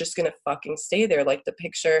we're just gonna fucking stay there, like the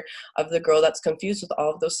picture of the girl that's confused with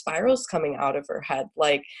all of those spirals coming out of her head.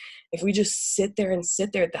 Like if we just sit there,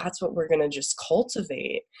 that's what we're gonna just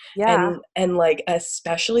cultivate. And like,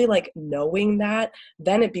 especially like knowing that,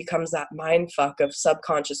 then it becomes that mind fuck of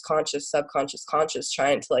subconscious conscious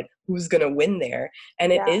trying to like, who's gonna win there.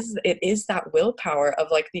 And it is that willpower of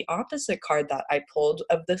like the opposite card that I pulled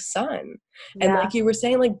of the sun. And like you were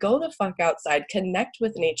saying, like go the fuck outside, connect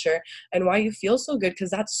with nature. And why you feel so good,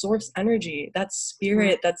 because that's source energy, that's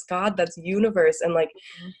spirit, that's God, that's universe. And like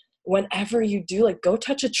whenever you do, like go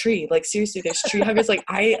touch a tree, like seriously, there's tree huggers. Like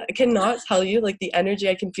I cannot tell you like the energy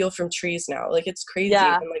I can feel from trees now, like it's crazy.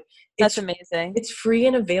 And like that's amazing. It's free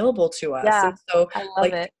and available to us. And so I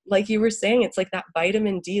love it. Like you were saying, it's like that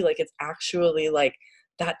vitamin D, like it's actually like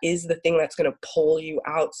that is the thing that's going to pull you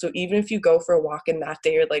out. So even if you go for a walk and that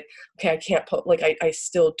day you're like, okay, I can't put, like I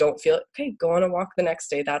still don't feel it, okay, go on a walk the next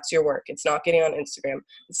day. That's your work. It's not getting on Instagram,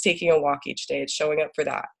 it's taking a walk each day, it's showing up for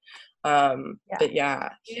that. Yeah. But yeah.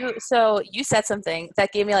 So you said something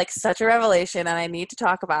that gave me like such a revelation, and I need to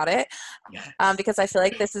talk about it Yes. because I feel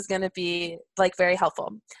like this is going to be like very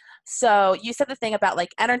helpful. So you said the thing about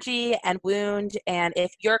like energy and wound, and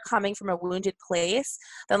if you're coming from a wounded place,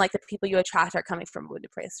 then like the people you attract are coming from a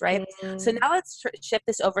wounded place, right? So Mm, now let's shift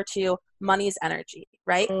this over to money's energy,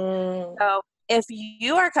 right? mm, So if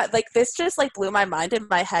you are like this, just like blew my mind in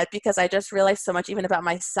my head because I just realized so much even about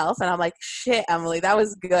myself, and I'm like, shit, Emily, that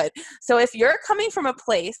was good. So if you're coming from a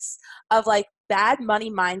place of like bad money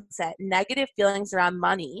mindset, negative feelings around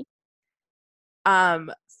money,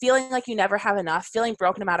 feeling like you never have enough, feeling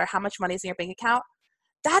broke no matter how much money is in your bank account,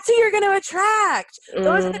 that's who you're going to attract.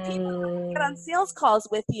 Those are the people who get on mm, sales calls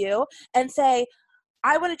with you and say,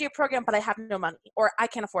 I want to do a program, but I have no money, or I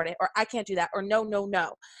can't afford it, or I can't do that, or no, no,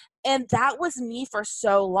 no. And that was me for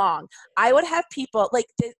so long. I would have people like,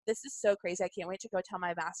 this is so crazy. I can't wait to go tell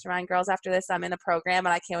my mastermind girls after this. I'm in a program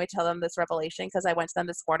and I can't wait to tell them this revelation because I went to them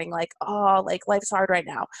this morning like, oh, like life's hard right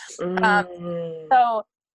now. Um, mm. so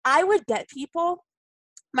I would get people,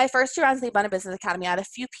 my first 2 rounds of the Abundant Business Academy, I had a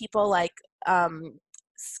few people like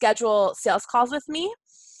schedule sales calls with me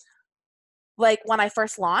like when I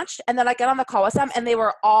first launched, and then I get on the call with them and they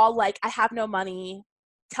were all like, I have no money,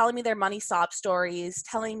 telling me their money sob stories,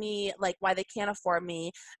 telling me like why they can't afford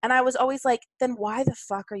me. And I was always like, then why the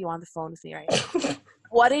fuck are you on the phone with me right now?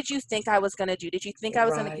 What did you think I was going to do? Did you think I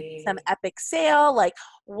was going to give you some Right. epic sale? Like,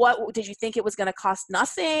 what did you think it was going to cost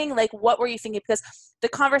nothing? Like, what were you thinking? Because the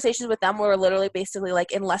conversations with them were literally basically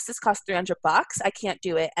like, unless this costs $300, I can't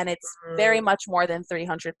do it. And it's very Mm, much more than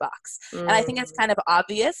 $300. And I think it's mm, kind of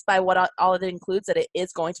obvious by what all of it includes that it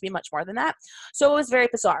is going to be much more than that. So it was very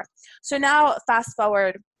bizarre. So now fast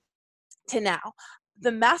forward to now.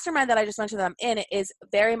 The mastermind that I just mentioned that I'm in is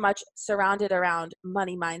very much surrounded around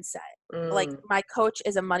money mindset. Like mm, my coach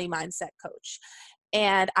is a money mindset coach.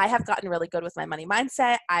 And I have gotten really good with my money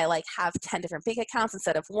mindset. I like have 10 different bank accounts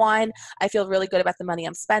instead of one. I feel really good about the money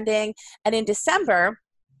I'm spending. And in December,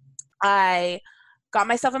 I got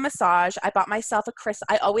myself a massage. I bought myself a crystal.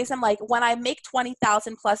 I always am like, when I make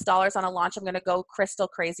 $20,000+ on a launch, I'm going to go crystal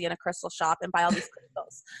crazy in a crystal shop and buy all these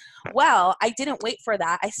crystals. Well, I didn't wait for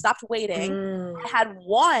that. I stopped waiting. mm. I had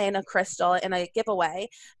won a crystal in a giveaway,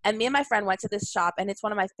 and me and my friend went to this shop, and it's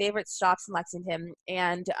one of my favorite shops in Lexington.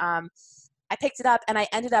 And I picked it up, and I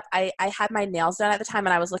ended up, I had my nails done at the time,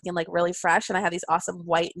 and I was looking like really fresh, and I had these awesome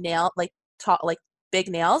white nail, like tall, like big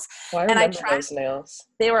nails, Oh, I and I remember tried. those nails.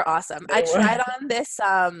 They were awesome. I They were. tried on this.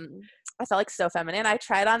 I felt like so feminine. I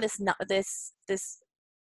tried on this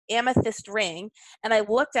amethyst ring, and I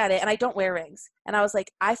looked at it, and I don't wear rings, and I was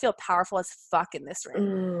like, I feel powerful as fuck in this ring,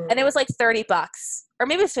 and it Mm, was like $30, or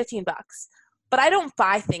maybe it was $15, but I don't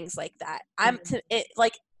buy things like that. I'm mm, to it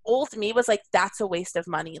like old me was like, that's a waste of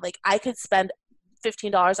money. Like I could spend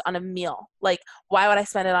 $15 on a meal. Like, why would I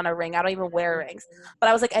spend it on a ring? I don't even wear rings. But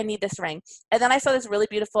I was like, I need this ring. And then I saw this really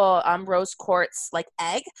beautiful rose quartz like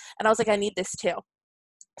egg, and I was like, I need this too.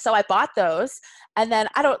 So I bought those, and then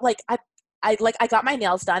I don't like I got my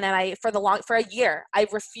nails done, and I for a year I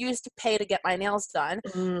refused to pay to get my nails done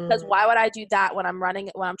because mm, why would I do that when I'm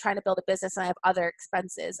trying to build a business and I have other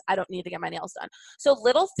expenses? I don't need to get my nails done. So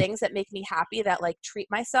little things that make me happy, that like treat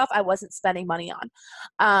myself, I wasn't spending money on.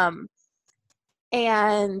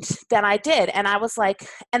 And then I did. And I was like,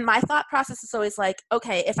 and my thought process is always like,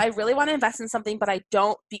 okay, if I really want to invest in something, but I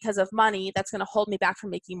don't because of money, that's going to hold me back from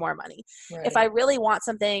making more money. If I right. really want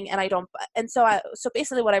something and I don't, and so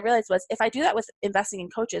basically what I realized was if I do that with investing in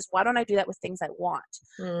coaches, why don't I do that with things I want?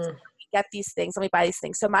 Mm, Get these things, let me buy these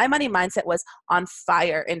things. So my money mindset was on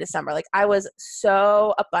fire in December. Like I was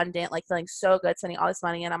so abundant, like feeling so good, spending all this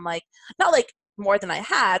money. And I'm like, not like more than I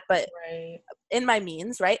had, but right. in my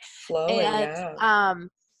means, right? Flowing, And yeah.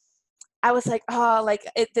 I was like, oh, like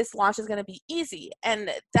this launch is going to be easy.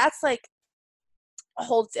 And that's like a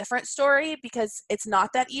whole different story because it's not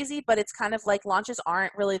that easy, but it's kind of like launches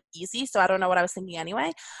aren't really easy. So I don't know what I was thinking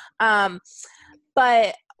anyway.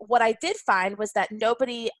 But what I did find was that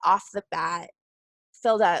nobody off the bat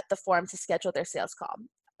filled out the form to schedule their sales call.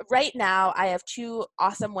 Right now, I have 2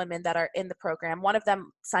 awesome women that are in the program. One of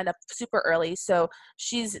them signed up super early. So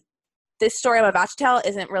this story I'm about to tell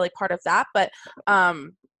isn't really part of that, but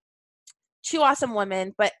 2 awesome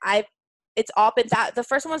women, but it's all been that. The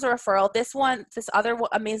first one was a referral. This other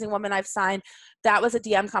amazing woman I've signed, that was a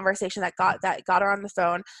DM conversation that got her on the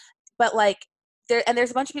phone. But like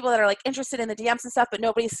there's a bunch of people that are like interested in the DMs and stuff, but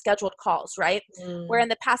nobody's scheduled calls, right? Where Mm, in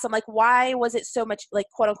the past, I'm like, why was it so much like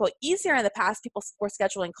quote unquote easier in the past? People were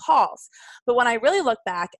scheduling calls. But when I really look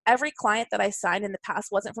back, every client that I signed in the past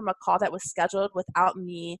wasn't from a call that was scheduled without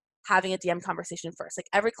me having a DM conversation first. Like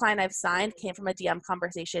every client I've signed came from a DM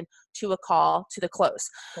conversation to a call to the close.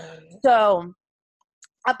 Right. So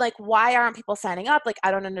I'm like, why aren't people signing up? Like,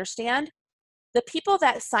 I don't understand. The people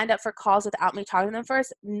that signed up for calls without me talking to them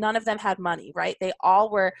first, none of them had money, right? They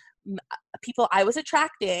all were people I was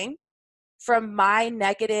attracting from my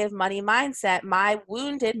negative money mindset, my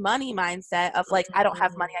wounded money mindset of like, I don't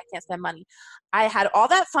have money, I can't spend money. I had all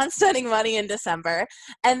that fun spending money in December.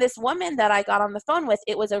 And this woman that I got on the phone with,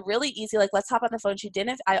 it was a really easy, like, let's hop on the phone. She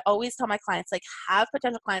didn't, I always tell my clients, like, have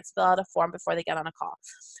potential clients fill out a form before they get on a call.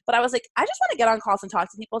 But I was like, I just want to get on calls and talk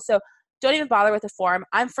to people. So don't even bother with the form.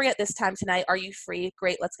 I'm free at this time tonight. Are you free?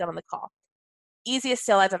 Great, let's get on the call. Easiest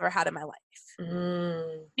sale I've ever had in my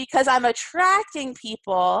life. Because I'm attracting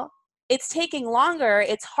people. It's taking longer,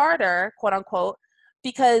 it's harder, quote unquote,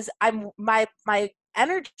 because my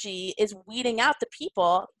energy is weeding out the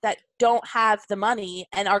people that don't have the money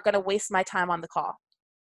and are going to waste my time on the call.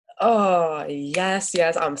 Oh, yes,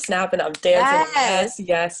 I'm snapping, I'm dancing.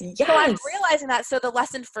 Yes. So I'm realizing that. So the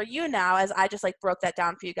lesson for you now, as I just like broke that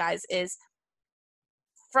down for you guys, is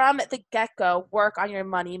from the get-go, work on your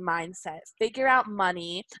money mindset. Figure out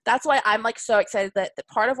money. That's why I'm like so excited that the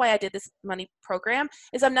part of why I did this money program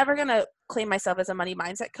is I'm never going to claim myself as a money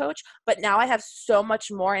mindset coach, but now I have so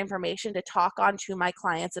much more information to talk on to my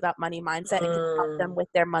clients about money mindset and can help them with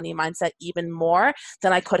their money mindset even more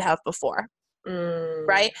than I could have before.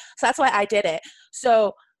 Right? So that's why I did it.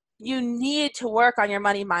 So you need to work on your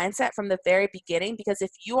money mindset from the very beginning, because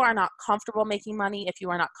if you are not comfortable making money, if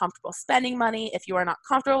you are not comfortable spending money, if you are not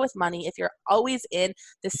comfortable with money, if you're always in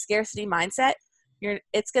the scarcity mindset,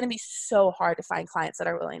 it's going to be so hard to find clients that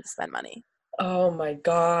are willing to spend money. Oh my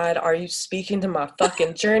God, are you speaking to my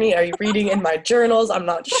fucking journey? Are you reading in my journals? I'm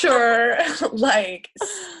not sure. Like,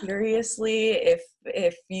 seriously,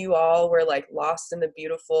 if you all were like lost in the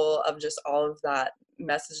beautiful of just all of that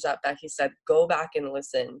message that Becky said, go back and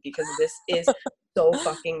listen, because this is so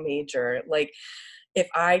fucking major. Like, if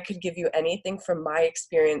I could give you anything from my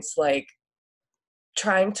experience, like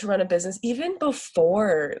trying to run a business, even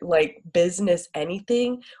before like business,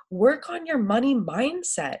 anything, work on your money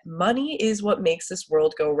mindset. Money is what makes this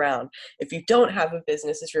world go round. If you don't have a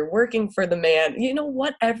business, if you're working for the man,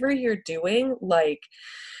 whatever you're doing, like,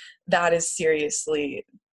 that is seriously,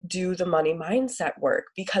 do the money mindset work,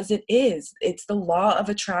 because it's the law of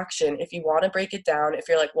attraction. If you want to break it down, if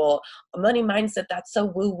you're like, well, a money mindset, that's so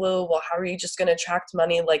woo woo, well, how are you just going to attract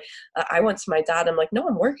money? Like, I went to my dad, I'm like, no,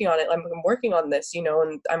 I'm working on it, I'm working on this,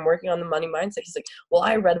 and I'm working on the money mindset. He's like, well,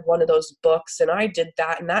 I read one of those books and I did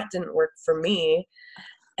that and that didn't work for me.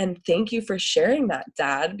 And thank you for sharing that,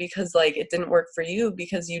 Dad, because like it didn't work for you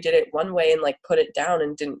because you did it one way and like put it down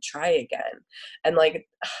and didn't try again. And like,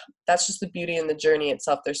 that's just the beauty in the journey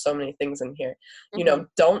itself. There's so many things in here.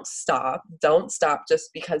 Don't stop just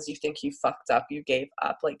because you think you fucked up, you gave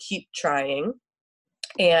up. Like, keep trying.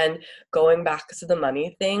 And going back to the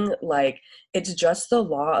money thing, like, it's just the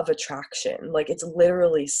law of attraction. Like, it's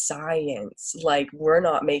literally science. Like, we're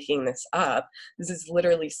not making this up. This is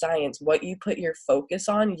literally science. What you put your focus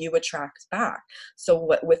on, you attract back. So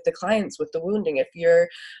what with the clients, with the wounding,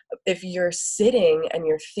 if you're sitting and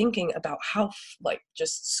you're thinking about how like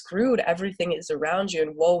just screwed everything is around you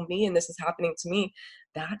and woe me and this is happening to me,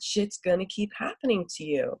 that shit's gonna keep happening to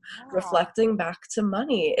you. Wow. Reflecting back to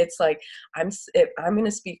money, it's like I'm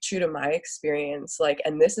gonna speak true to my experience, like,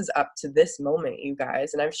 and this is up to this moment, you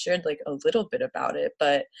guys, and I've shared like a little bit about it,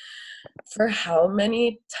 but for how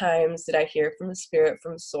many times did I hear from the spirit,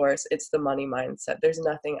 from source, it's the money mindset, there's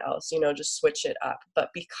nothing else, just switch it up. But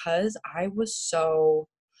because I was so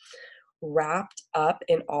wrapped up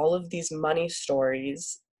in all of these money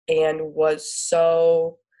stories and was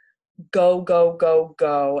so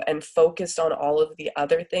go and focused on all of the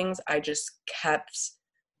other things, I just kept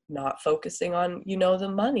not focusing on the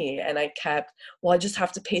money, and I kept, well, I just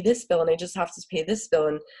have to pay this bill and I just have to pay this bill,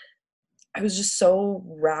 and I was just so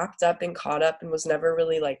wrapped up and caught up and was never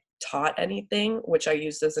really like taught anything, which I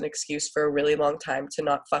used as an excuse for a really long time to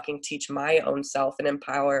not fucking teach my own self and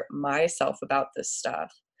empower myself about this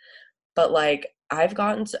stuff. But like I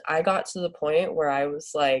got to the point where I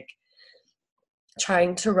was like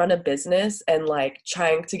trying to run a business and like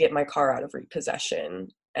trying to get my car out of repossession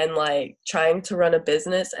and like trying to run a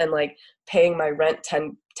business and like paying my rent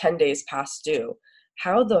 10 days past due.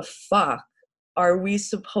 How the fuck are we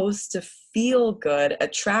supposed to feel good,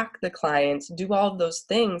 attract the clients, do all of those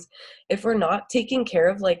things if we're not taking care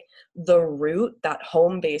of like the root, that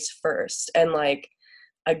home base first? And like,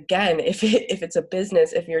 again, if it's a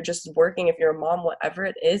business, if you're just working, if you're a mom, whatever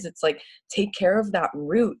it is, it's like take care of that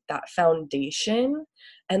root, that foundation,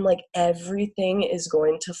 and like everything is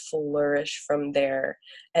going to flourish from there.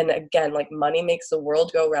 And again, like money makes the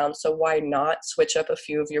world go round, so why not switch up a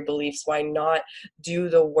few of your beliefs? Why not do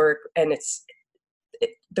the work? And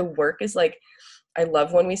the work is like, I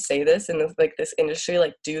love when we say this in like this industry,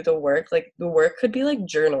 like do the work. Like the work could be like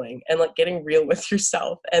journaling and like getting real with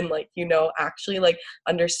yourself, and like, you know, actually like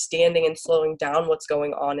understanding and slowing down what's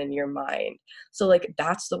going on in your mind. So like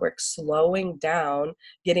that's the work, slowing down,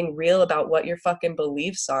 getting real about what your fucking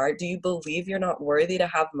beliefs are. Do you believe you're not worthy to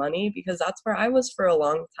have money? Because that's where I was for a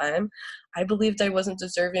long time. I believed I wasn't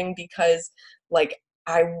deserving because like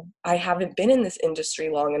I haven't been in this industry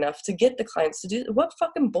long enough to get the clients to do what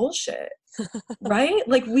fucking bullshit. Right?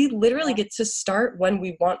 Like we literally get to start when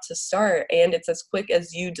we want to start, and it's as quick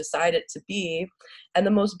as you decide it to be. And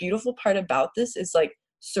the most beautiful part about this is like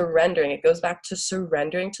surrendering. It goes back to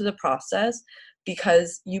surrendering to the process,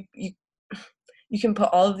 because you can put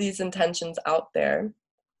all of these intentions out there,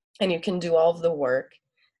 and you can do all of the work,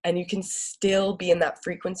 and you can still be in that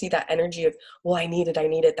frequency, that energy of, well, I need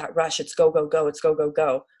it, that rush, it's go, go, go, it's go, go,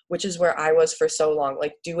 go, which is where I was for so long,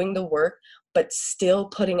 like doing the work, but still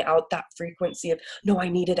putting out that frequency of, no, I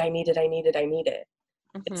need it.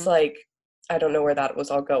 It's like, I don't know where that was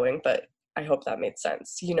all going, but I hope that made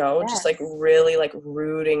sense, you know, just like really like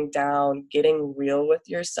rooting down, getting real with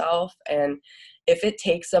yourself. And if it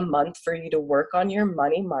takes a month for you to work on your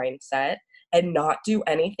money mindset and not do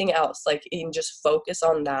anything else, like, and just focus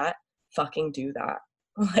on that, fucking do that.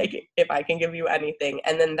 Like, if I can give you anything.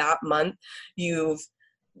 And then that month you've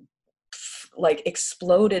like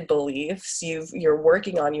exploded beliefs, you're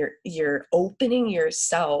working on you're opening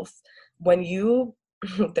yourself. When you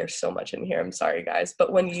there's so much in here, I'm sorry guys,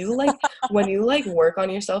 but when you like work on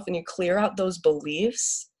yourself and you clear out those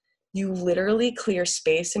beliefs, you literally clear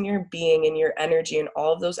space in your being and your energy and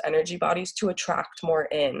all of those energy bodies to attract more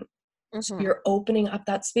in. So you're opening up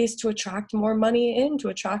that space to attract more money in, to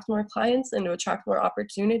attract more clients and to attract more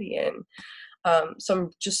opportunity in. So I'm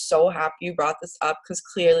just so happy you brought this up, because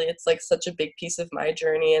clearly it's like such a big piece of my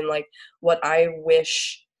journey, and like what I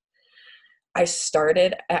wish I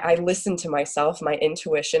listened to myself, my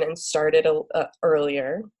intuition, and started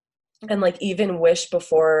earlier. And like even wish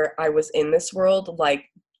before I was in this world, like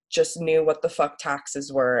just knew what the fuck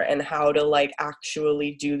taxes were and how to like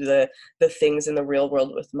actually do the things in the real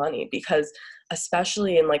world with money. Because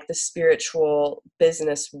especially in like the spiritual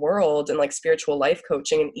business world and like spiritual life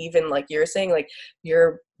coaching, and even like you're saying, like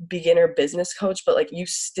you're beginner business coach, but like you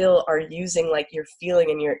still are using like your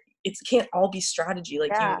feeling and it can't all be strategy.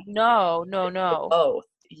 Like no both.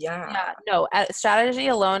 Yeah, no, strategy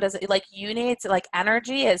alone doesn't, like, you need to, like,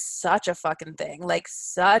 energy is such a fucking thing, like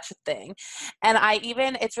such a thing. And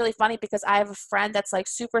it's really funny because I have a friend that's like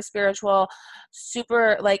super spiritual,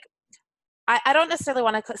 super like, I don't necessarily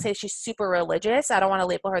want to say she's super religious. I don't want to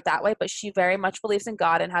label her that way, but she very much believes in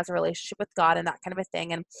God and has a relationship with God and that kind of a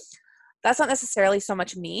thing. And that's not necessarily so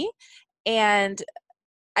much me. And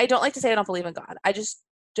I don't like to say I don't believe in God. I just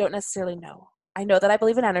don't necessarily know. I know that I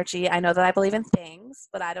believe in energy. I know that I believe in things,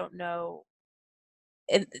 but I don't know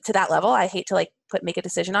to that level. I hate to like make a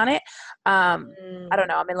decision on it. I don't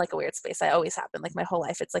know. I'm in like a weird space. I always have been, like my whole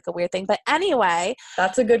life. It's like a weird thing. But anyway,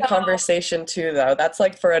 that's a good conversation too, though. That's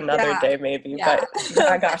like for another day maybe. Yeah. But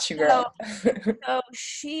I got you, girl. So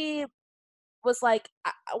she was like,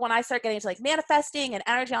 when I started getting into like manifesting and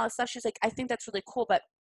energy and all this stuff, she's like, I think that's really cool, but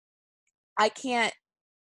I can't.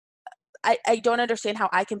 I don't understand how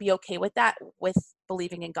I can be okay with that, with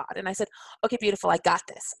believing in God. And I said, okay, beautiful. I got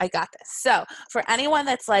this. So for anyone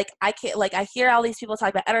that's like, I can't, like, I hear all these people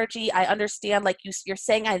talk about energy. I understand, like you're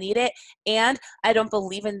saying I need it, and I don't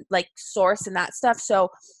believe in like source and that stuff. So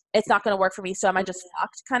it's not going to work for me. So am I just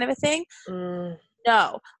fucked, kind of a thing?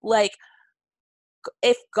 No, like,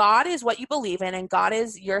 if God is what you believe in and God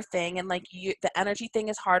is your thing, and like the energy thing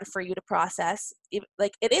is hard for you to process,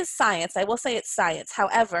 like it is science. I will say it's science.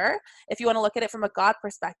 However, if you want to look at it from a God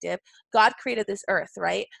perspective, God created this earth,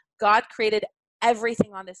 right? God created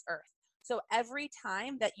everything on this earth. So every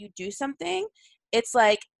time that you do something, it's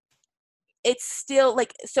like, it's still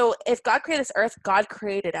like, so if God created this earth, God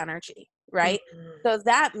created energy, right? So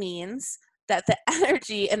that means that the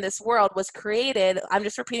energy in this world was created, I'm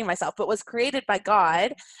just repeating myself, but was created by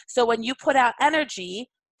God. So when you put out energy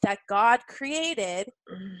that God created,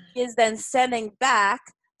 is then sending back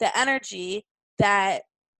the energy that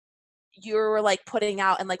you're like putting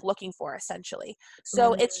out and like looking for, essentially.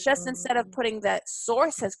 So it's just, instead of putting that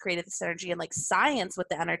source has created this energy and like science with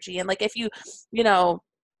the energy, and like if you know,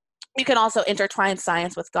 you can also intertwine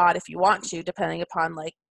science with God if you want to, depending upon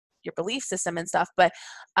like your belief system and stuff. But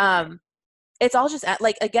it's all just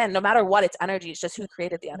like, again, no matter what, it's energy. It's just who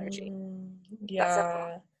created the energy. That simple.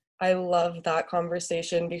 Yeah. I love that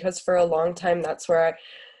conversation because for a long time that's where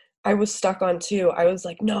I was stuck on too. I was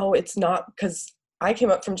like, no, it's not, because I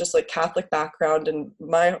came up from just like Catholic background, and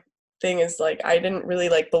my thing is like I didn't really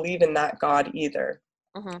like believe in that God either.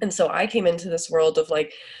 Mm-hmm. And so I came into this world of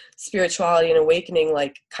like spirituality and awakening,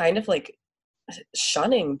 like kind of like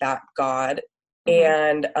shunning that God Mm-hmm.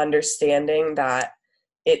 and understanding that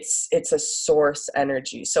it's a source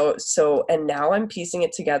energy. So and now I'm piecing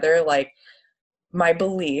it together, like my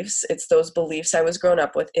beliefs, it's those beliefs I was grown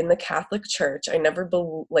up with in the Catholic Church. I never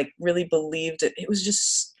like really believed it. It was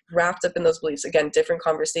just wrapped up in those beliefs. Again, different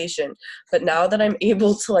conversation. But now that I'm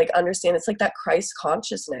able to like understand, it's like that Christ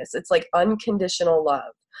consciousness. It's like unconditional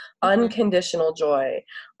love, Mm-hmm. unconditional joy,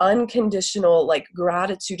 unconditional like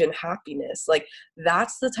gratitude and happiness. Like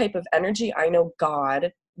that's the type of energy I know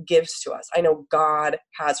God gives to us. I know God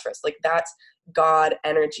has for us. Like that's God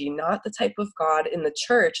energy, not the type of God in the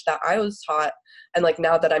church that I was taught. And like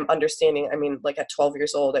now that I'm understanding, I mean, like at 12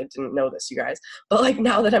 years old, I didn't know this, you guys, but like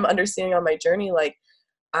now that I'm understanding on my journey, like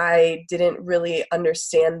I didn't really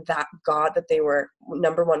understand that God that they were,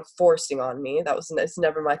 number one, forcing on me. It's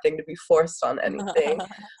never my thing to be forced on anything.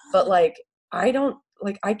 But like I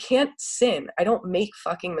can't sin. I don't make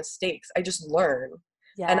fucking mistakes. I just learn.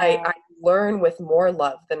 And Yeah. I learn with more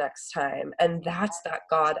love the next time. And that's that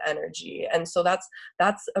God energy. And so that's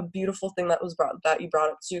a beautiful thing that you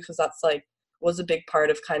brought up too, because that's like was a big part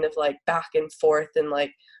of kind of like back and forth and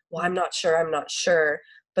like, well, I'm not sure.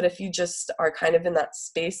 But if you just are kind of in that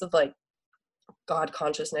space of like God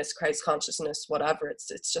consciousness, Christ consciousness, whatever,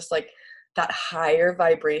 it's just like that higher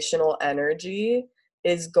vibrational energy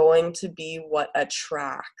is going to be what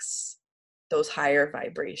attracts those higher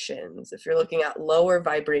vibrations. If you're looking at lower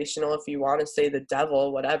vibrational, if you want to say the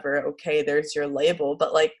devil, whatever, okay, there's your label,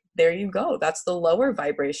 but like there you go. That's the lower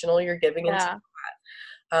vibrational you're giving into Yeah.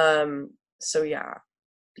 that. So yeah,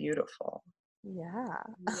 beautiful. Yeah.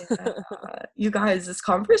 Yeah. You guys, this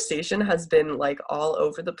conversation has been like all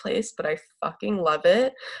over the place, but I fucking love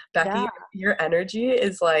it. Becky, Yeah. your energy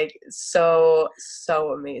is like so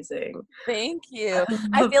amazing. Thank you.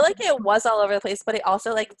 I I love feel like it. it was all over the place, but it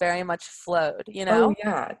also like very much flowed, you Oh know?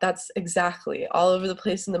 yeah, that's exactly all over the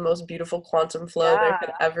place in the most beautiful quantum flow there Yeah.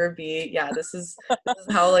 could ever be. Yeah, this is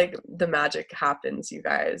how like the magic happens, you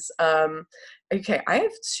guys. Okay, I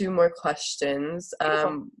have two more questions.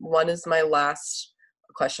 Beautiful. One is my last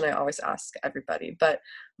question I always ask everybody, but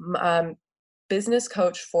um, business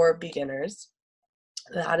coach for beginners.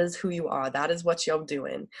 That is who you are. That is what you're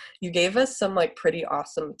doing. You gave us some like pretty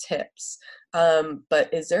awesome tips.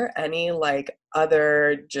 But is there any like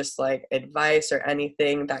other just like advice or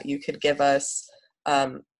anything that you could give us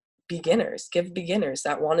give beginners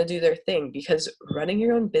that want to do their thing, because running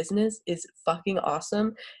your own business is fucking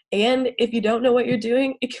awesome. And if you don't know what you're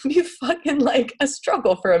doing, it can be fucking like a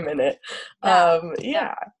struggle for a minute. Yeah.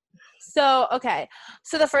 Yeah. So, okay.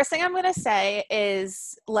 So the first thing I'm going to say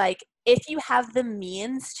is like, if you have the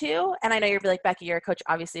means to, and I know you're like, Becky, you're a coach,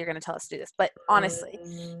 obviously you're going to tell us to do this, but honestly,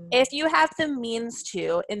 Mm, if you have the means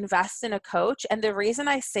to invest in a coach, and the reason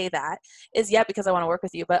I say that is, yeah, because I want to work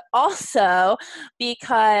with you, but also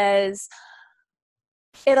because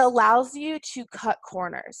it allows you to cut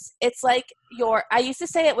corners. It's like I used to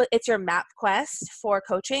say it's your MapQuest for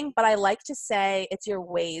coaching, but I like to say it's your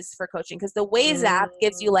Waze for coaching, because the Waze app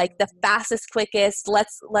gives you like the fastest, quickest,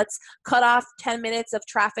 let's cut off 10 minutes of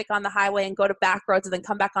traffic on the highway and go to back roads and then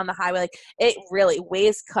come back on the highway. Like it really,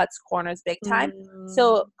 Waze cuts corners big time. mm,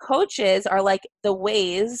 So coaches are like the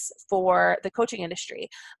Waze for the coaching industry,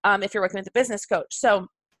 if you're working with a business coach. So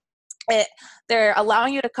they're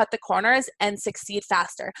allowing you to cut the corners and succeed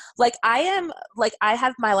faster. Like I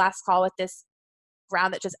have my last call with this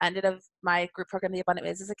round that just ended of my group program, the Abundant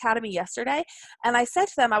Business Academy, yesterday. And I said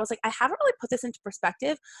to them, I was like, I haven't really put this into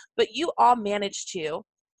perspective, but you all managed to,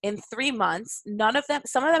 in 3 months,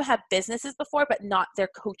 some of them had businesses before, but not their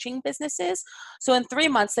coaching businesses. So in 3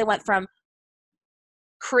 months, they went from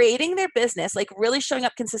creating their business, like really showing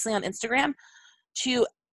up consistently on Instagram, to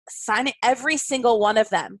signing every single one of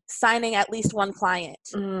them, signing at least one client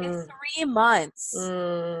in mm, 3 months.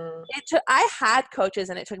 mm. I had coaches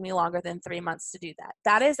and it took me longer than 3 months to do that.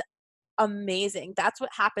 That is amazing. That's what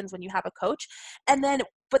happens when you have a coach. And then,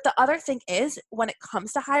 but the other thing is, when it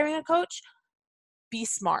comes to hiring a coach, be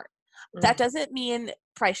smart. That Mm, doesn't mean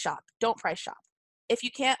price shop. Don't price shop. If you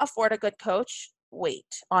can't afford a good coach, wait.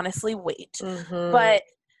 Honestly, wait. mhm, But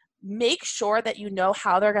make sure that you know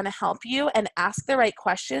how they're going to help you and ask the right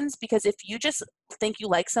questions, because if you just think you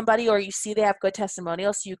like somebody or you see they have good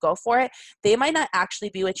testimonials, so you go for it, they might not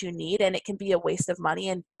actually be what you need, and it can be a waste of money,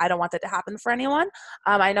 and I don't want that to happen for anyone.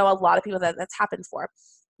 I know a lot of people that's happened for.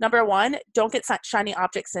 Number one, don't get shiny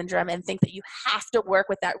object syndrome and think that you have to work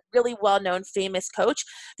with that really well-known famous coach,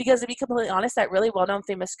 because to be completely honest, that really well-known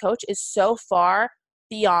famous coach is so far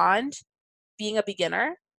beyond being a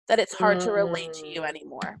beginner that it's hard to relate to you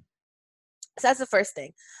anymore. So that's the first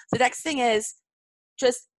thing. The next thing is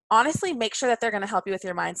just honestly make sure that they're going to help you with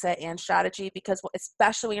your mindset and strategy, because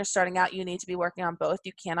especially when you're starting out, you need to be working on both.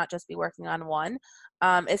 You cannot just be working on one.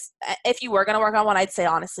 If you were going to work on one, I'd say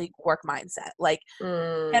honestly work mindset. Like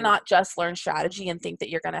you cannot just learn strategy and think that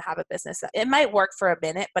you're going to have a business. It might work for a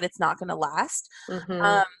minute, but it's not going to last.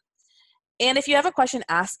 And if you have a question,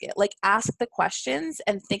 ask it. Like ask the questions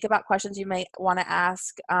and think about questions you may want to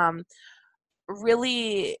ask.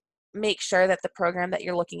 Really make sure that the program that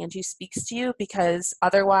you're looking into speaks to you, because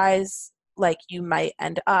otherwise, like, you might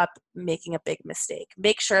end up making a big mistake.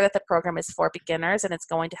 Make sure that the program is for beginners and it's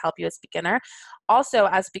going to help you as a beginner. Also,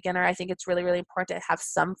 as a beginner, I think it's really, really important to have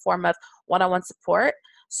some form of one-on-one support.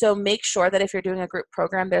 So make sure that if you're doing a group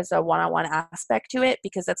program, there's a one-on-one aspect to it,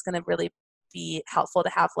 because that's going to really be helpful to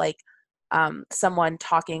have like someone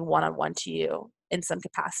talking one-on-one to you in some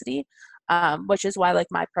capacity, which is why like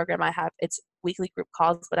my program, it's weekly group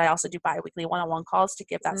calls, but I also do bi-weekly one-on-one calls to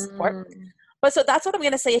give that support. But so that's what I'm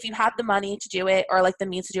going to say. If you have the money to do it or like the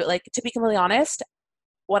means to do it, like to be completely honest,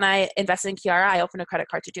 when I invested in Kiara, I opened a credit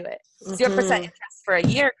card to do it. 0% interest for a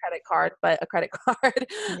year credit card, but a credit card.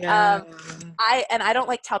 Yeah. I don't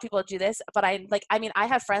like tell people to do this, but I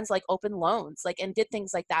have friends like open loans, like, and did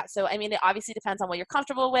things like that. So, I mean, it obviously depends on what you're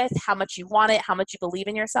comfortable with, how much you want it, how much you believe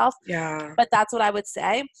in yourself. Yeah. But that's what I would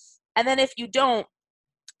say. And then if you don't,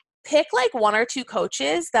 pick like one or two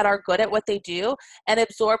coaches that are good at what they do and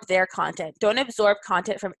absorb their content. Don't absorb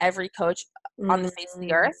content from every coach on the face of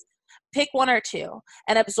the earth. Pick one or two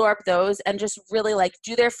and absorb those and just really like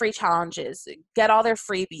do their free challenges, get all their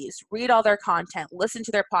freebies, read all their content, listen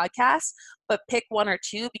to their podcasts, but pick one or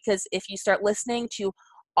two, because if you start listening to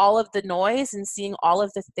all of the noise and seeing all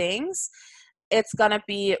of the things, it's going to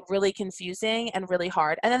be really confusing and really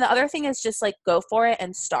hard. And then the other thing is just like go for it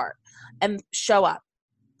and start and show up.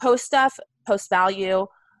 Post stuff, post value,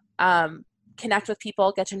 connect with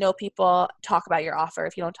people, get to know people, talk about your offer.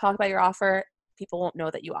 If you don't talk about your offer, people won't know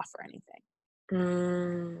that you offer anything.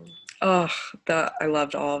 I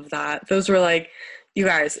loved all of that. Those were like, you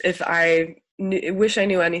guys, if I wish I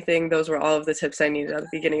knew anything, those were all of the tips I needed at the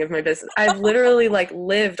beginning of my business. I've literally like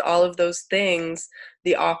lived all of those things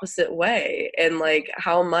the opposite way. And like,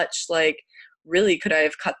 how much like really could I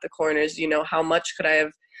have cut the corners? You know, how much could I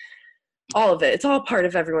have, all of it. It's all part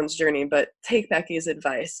of everyone's journey, but take Becky's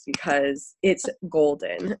advice because it's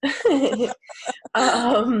golden.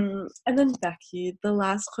 And then Becky, the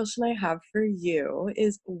last question I have for you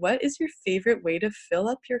is, what is your favorite way to fill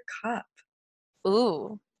up your cup?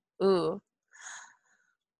 Ooh.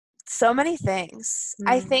 So many things.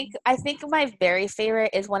 I think my very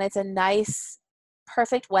favorite is when it's a nice,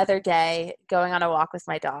 perfect weather day going on a walk with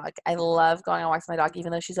my dog. I love going on walks with my dog,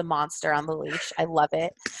 even though she's a monster on the leash. I love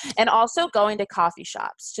it. And also going to coffee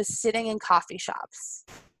shops, just sitting in coffee shops.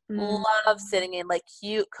 Love sitting in like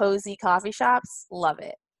cute, cozy coffee shops. Love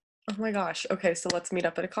it. Oh my gosh. Okay, so let's meet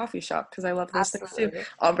up at a coffee shop because I love those things too. Absolutely.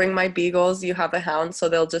 I'll bring my beagles. You have a hound, so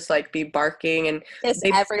they'll just like be barking and Piss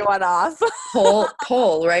they everyone off.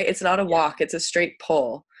 pull, right? It's not a walk, it's a straight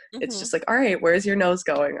pull. It's just like, all right, where's your nose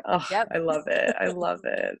going? Oh, Yep. I love it. I love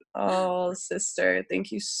it. Oh, sister,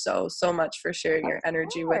 thank you so much for sharing your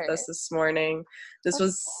energy with us this morning. This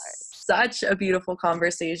was such a beautiful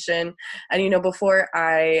conversation. And, you know, before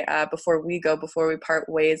we part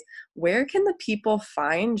ways, where can the people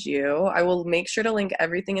find you? I will make sure to link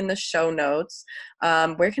everything in the show notes.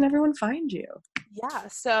 Where can everyone find you? Yeah.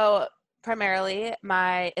 So primarily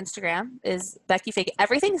my Instagram is Becky Fagan.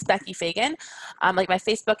 Everything's Becky Fagan. Like my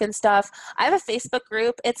Facebook and stuff. I have a Facebook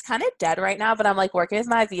group. It's kind of dead right now, but I'm like working with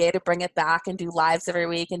my VA to bring it back and do lives every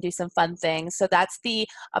week and do some fun things. So that's the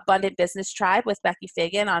Abundant Business Tribe with Becky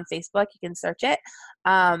Fagan on Facebook. You can search it.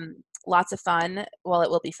 Lots of fun. Well, it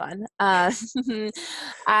will be fun.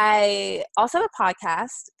 I also have a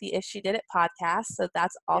podcast, the If She Did It podcast. So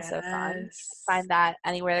that's also fun. You can find that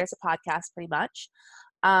anywhere there's a podcast pretty much.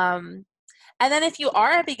 And then if you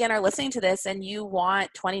are a beginner listening to this and you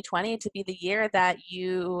want 2020 to be the year that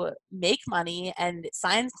you make money and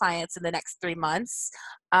sign clients in the next 3 months,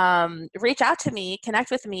 reach out to me,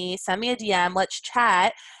 connect with me, send me a DM, let's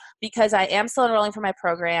chat, because I am still enrolling for my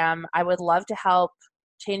program. I would love to help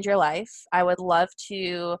change your life. I would love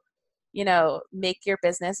to, you know, make your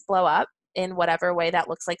business blow up in whatever way that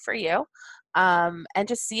looks like for you. And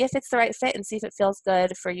just see if it's the right fit and see if it feels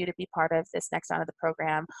good for you to be part of this next round of the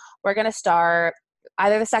program. We're going to start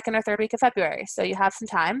either the second or third week of February. So you have some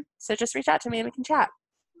time. So just reach out to me and we can chat.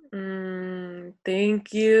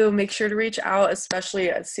 Thank you. Make sure to reach out,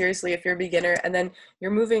 especially seriously if you're a beginner. And then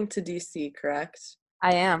you're moving to DC, correct?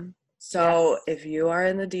 I am. So Yes. if you are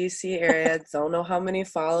in the DC area, don't know how many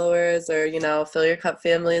followers or, Fill Your Cup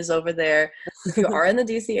family is over there. If you are in the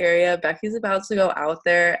DC area, Becky's about to go out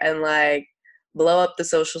there and like blow up the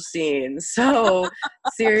social scene. So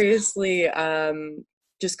seriously,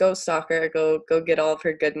 just go stalk her, go get all of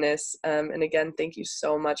her goodness. And again, thank you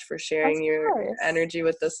so much for Of sharing your course. energy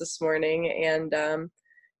with us this morning. And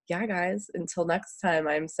yeah, guys, until next time,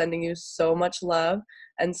 I'm sending you so much love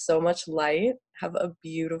and so much light. Have a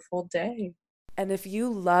beautiful day. And if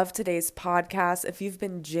you love today's podcast, if you've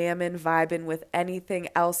been jamming, vibing with anything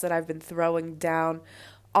else that I've been throwing down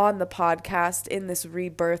on the podcast in this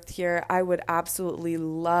rebirth here, I would absolutely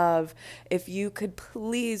love if you could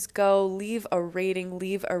please go leave a rating,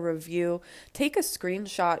 leave a review, take a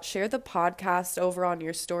screenshot, share the podcast over on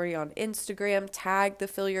your story on Instagram, tag the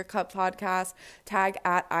Fill Your Cup podcast, tag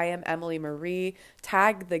at I am Emily Marie,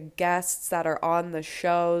 tag the guests that are on the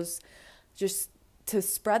shows, just to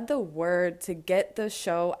spread the word, to get the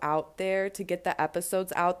show out there, to get the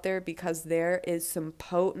episodes out there, because there is some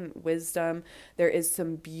potent wisdom. There is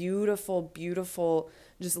some beautiful, beautiful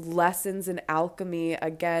just lessons in alchemy.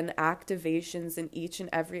 Again, activations in each and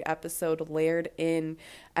every episode layered in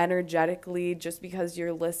energetically. Just because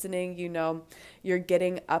you're listening, you're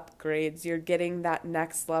getting upgrades, you're getting that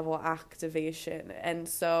next level activation. And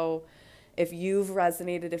so if you've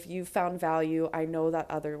resonated, if you've found value, I know that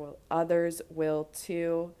others will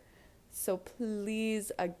too. So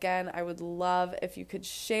please, again, I would love if you could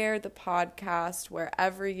share the podcast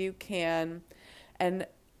wherever you can. And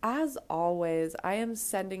as always, I am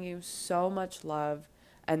sending you so much love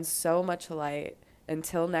and so much light.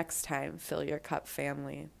 Until next time, Fill Your Cup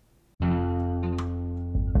family.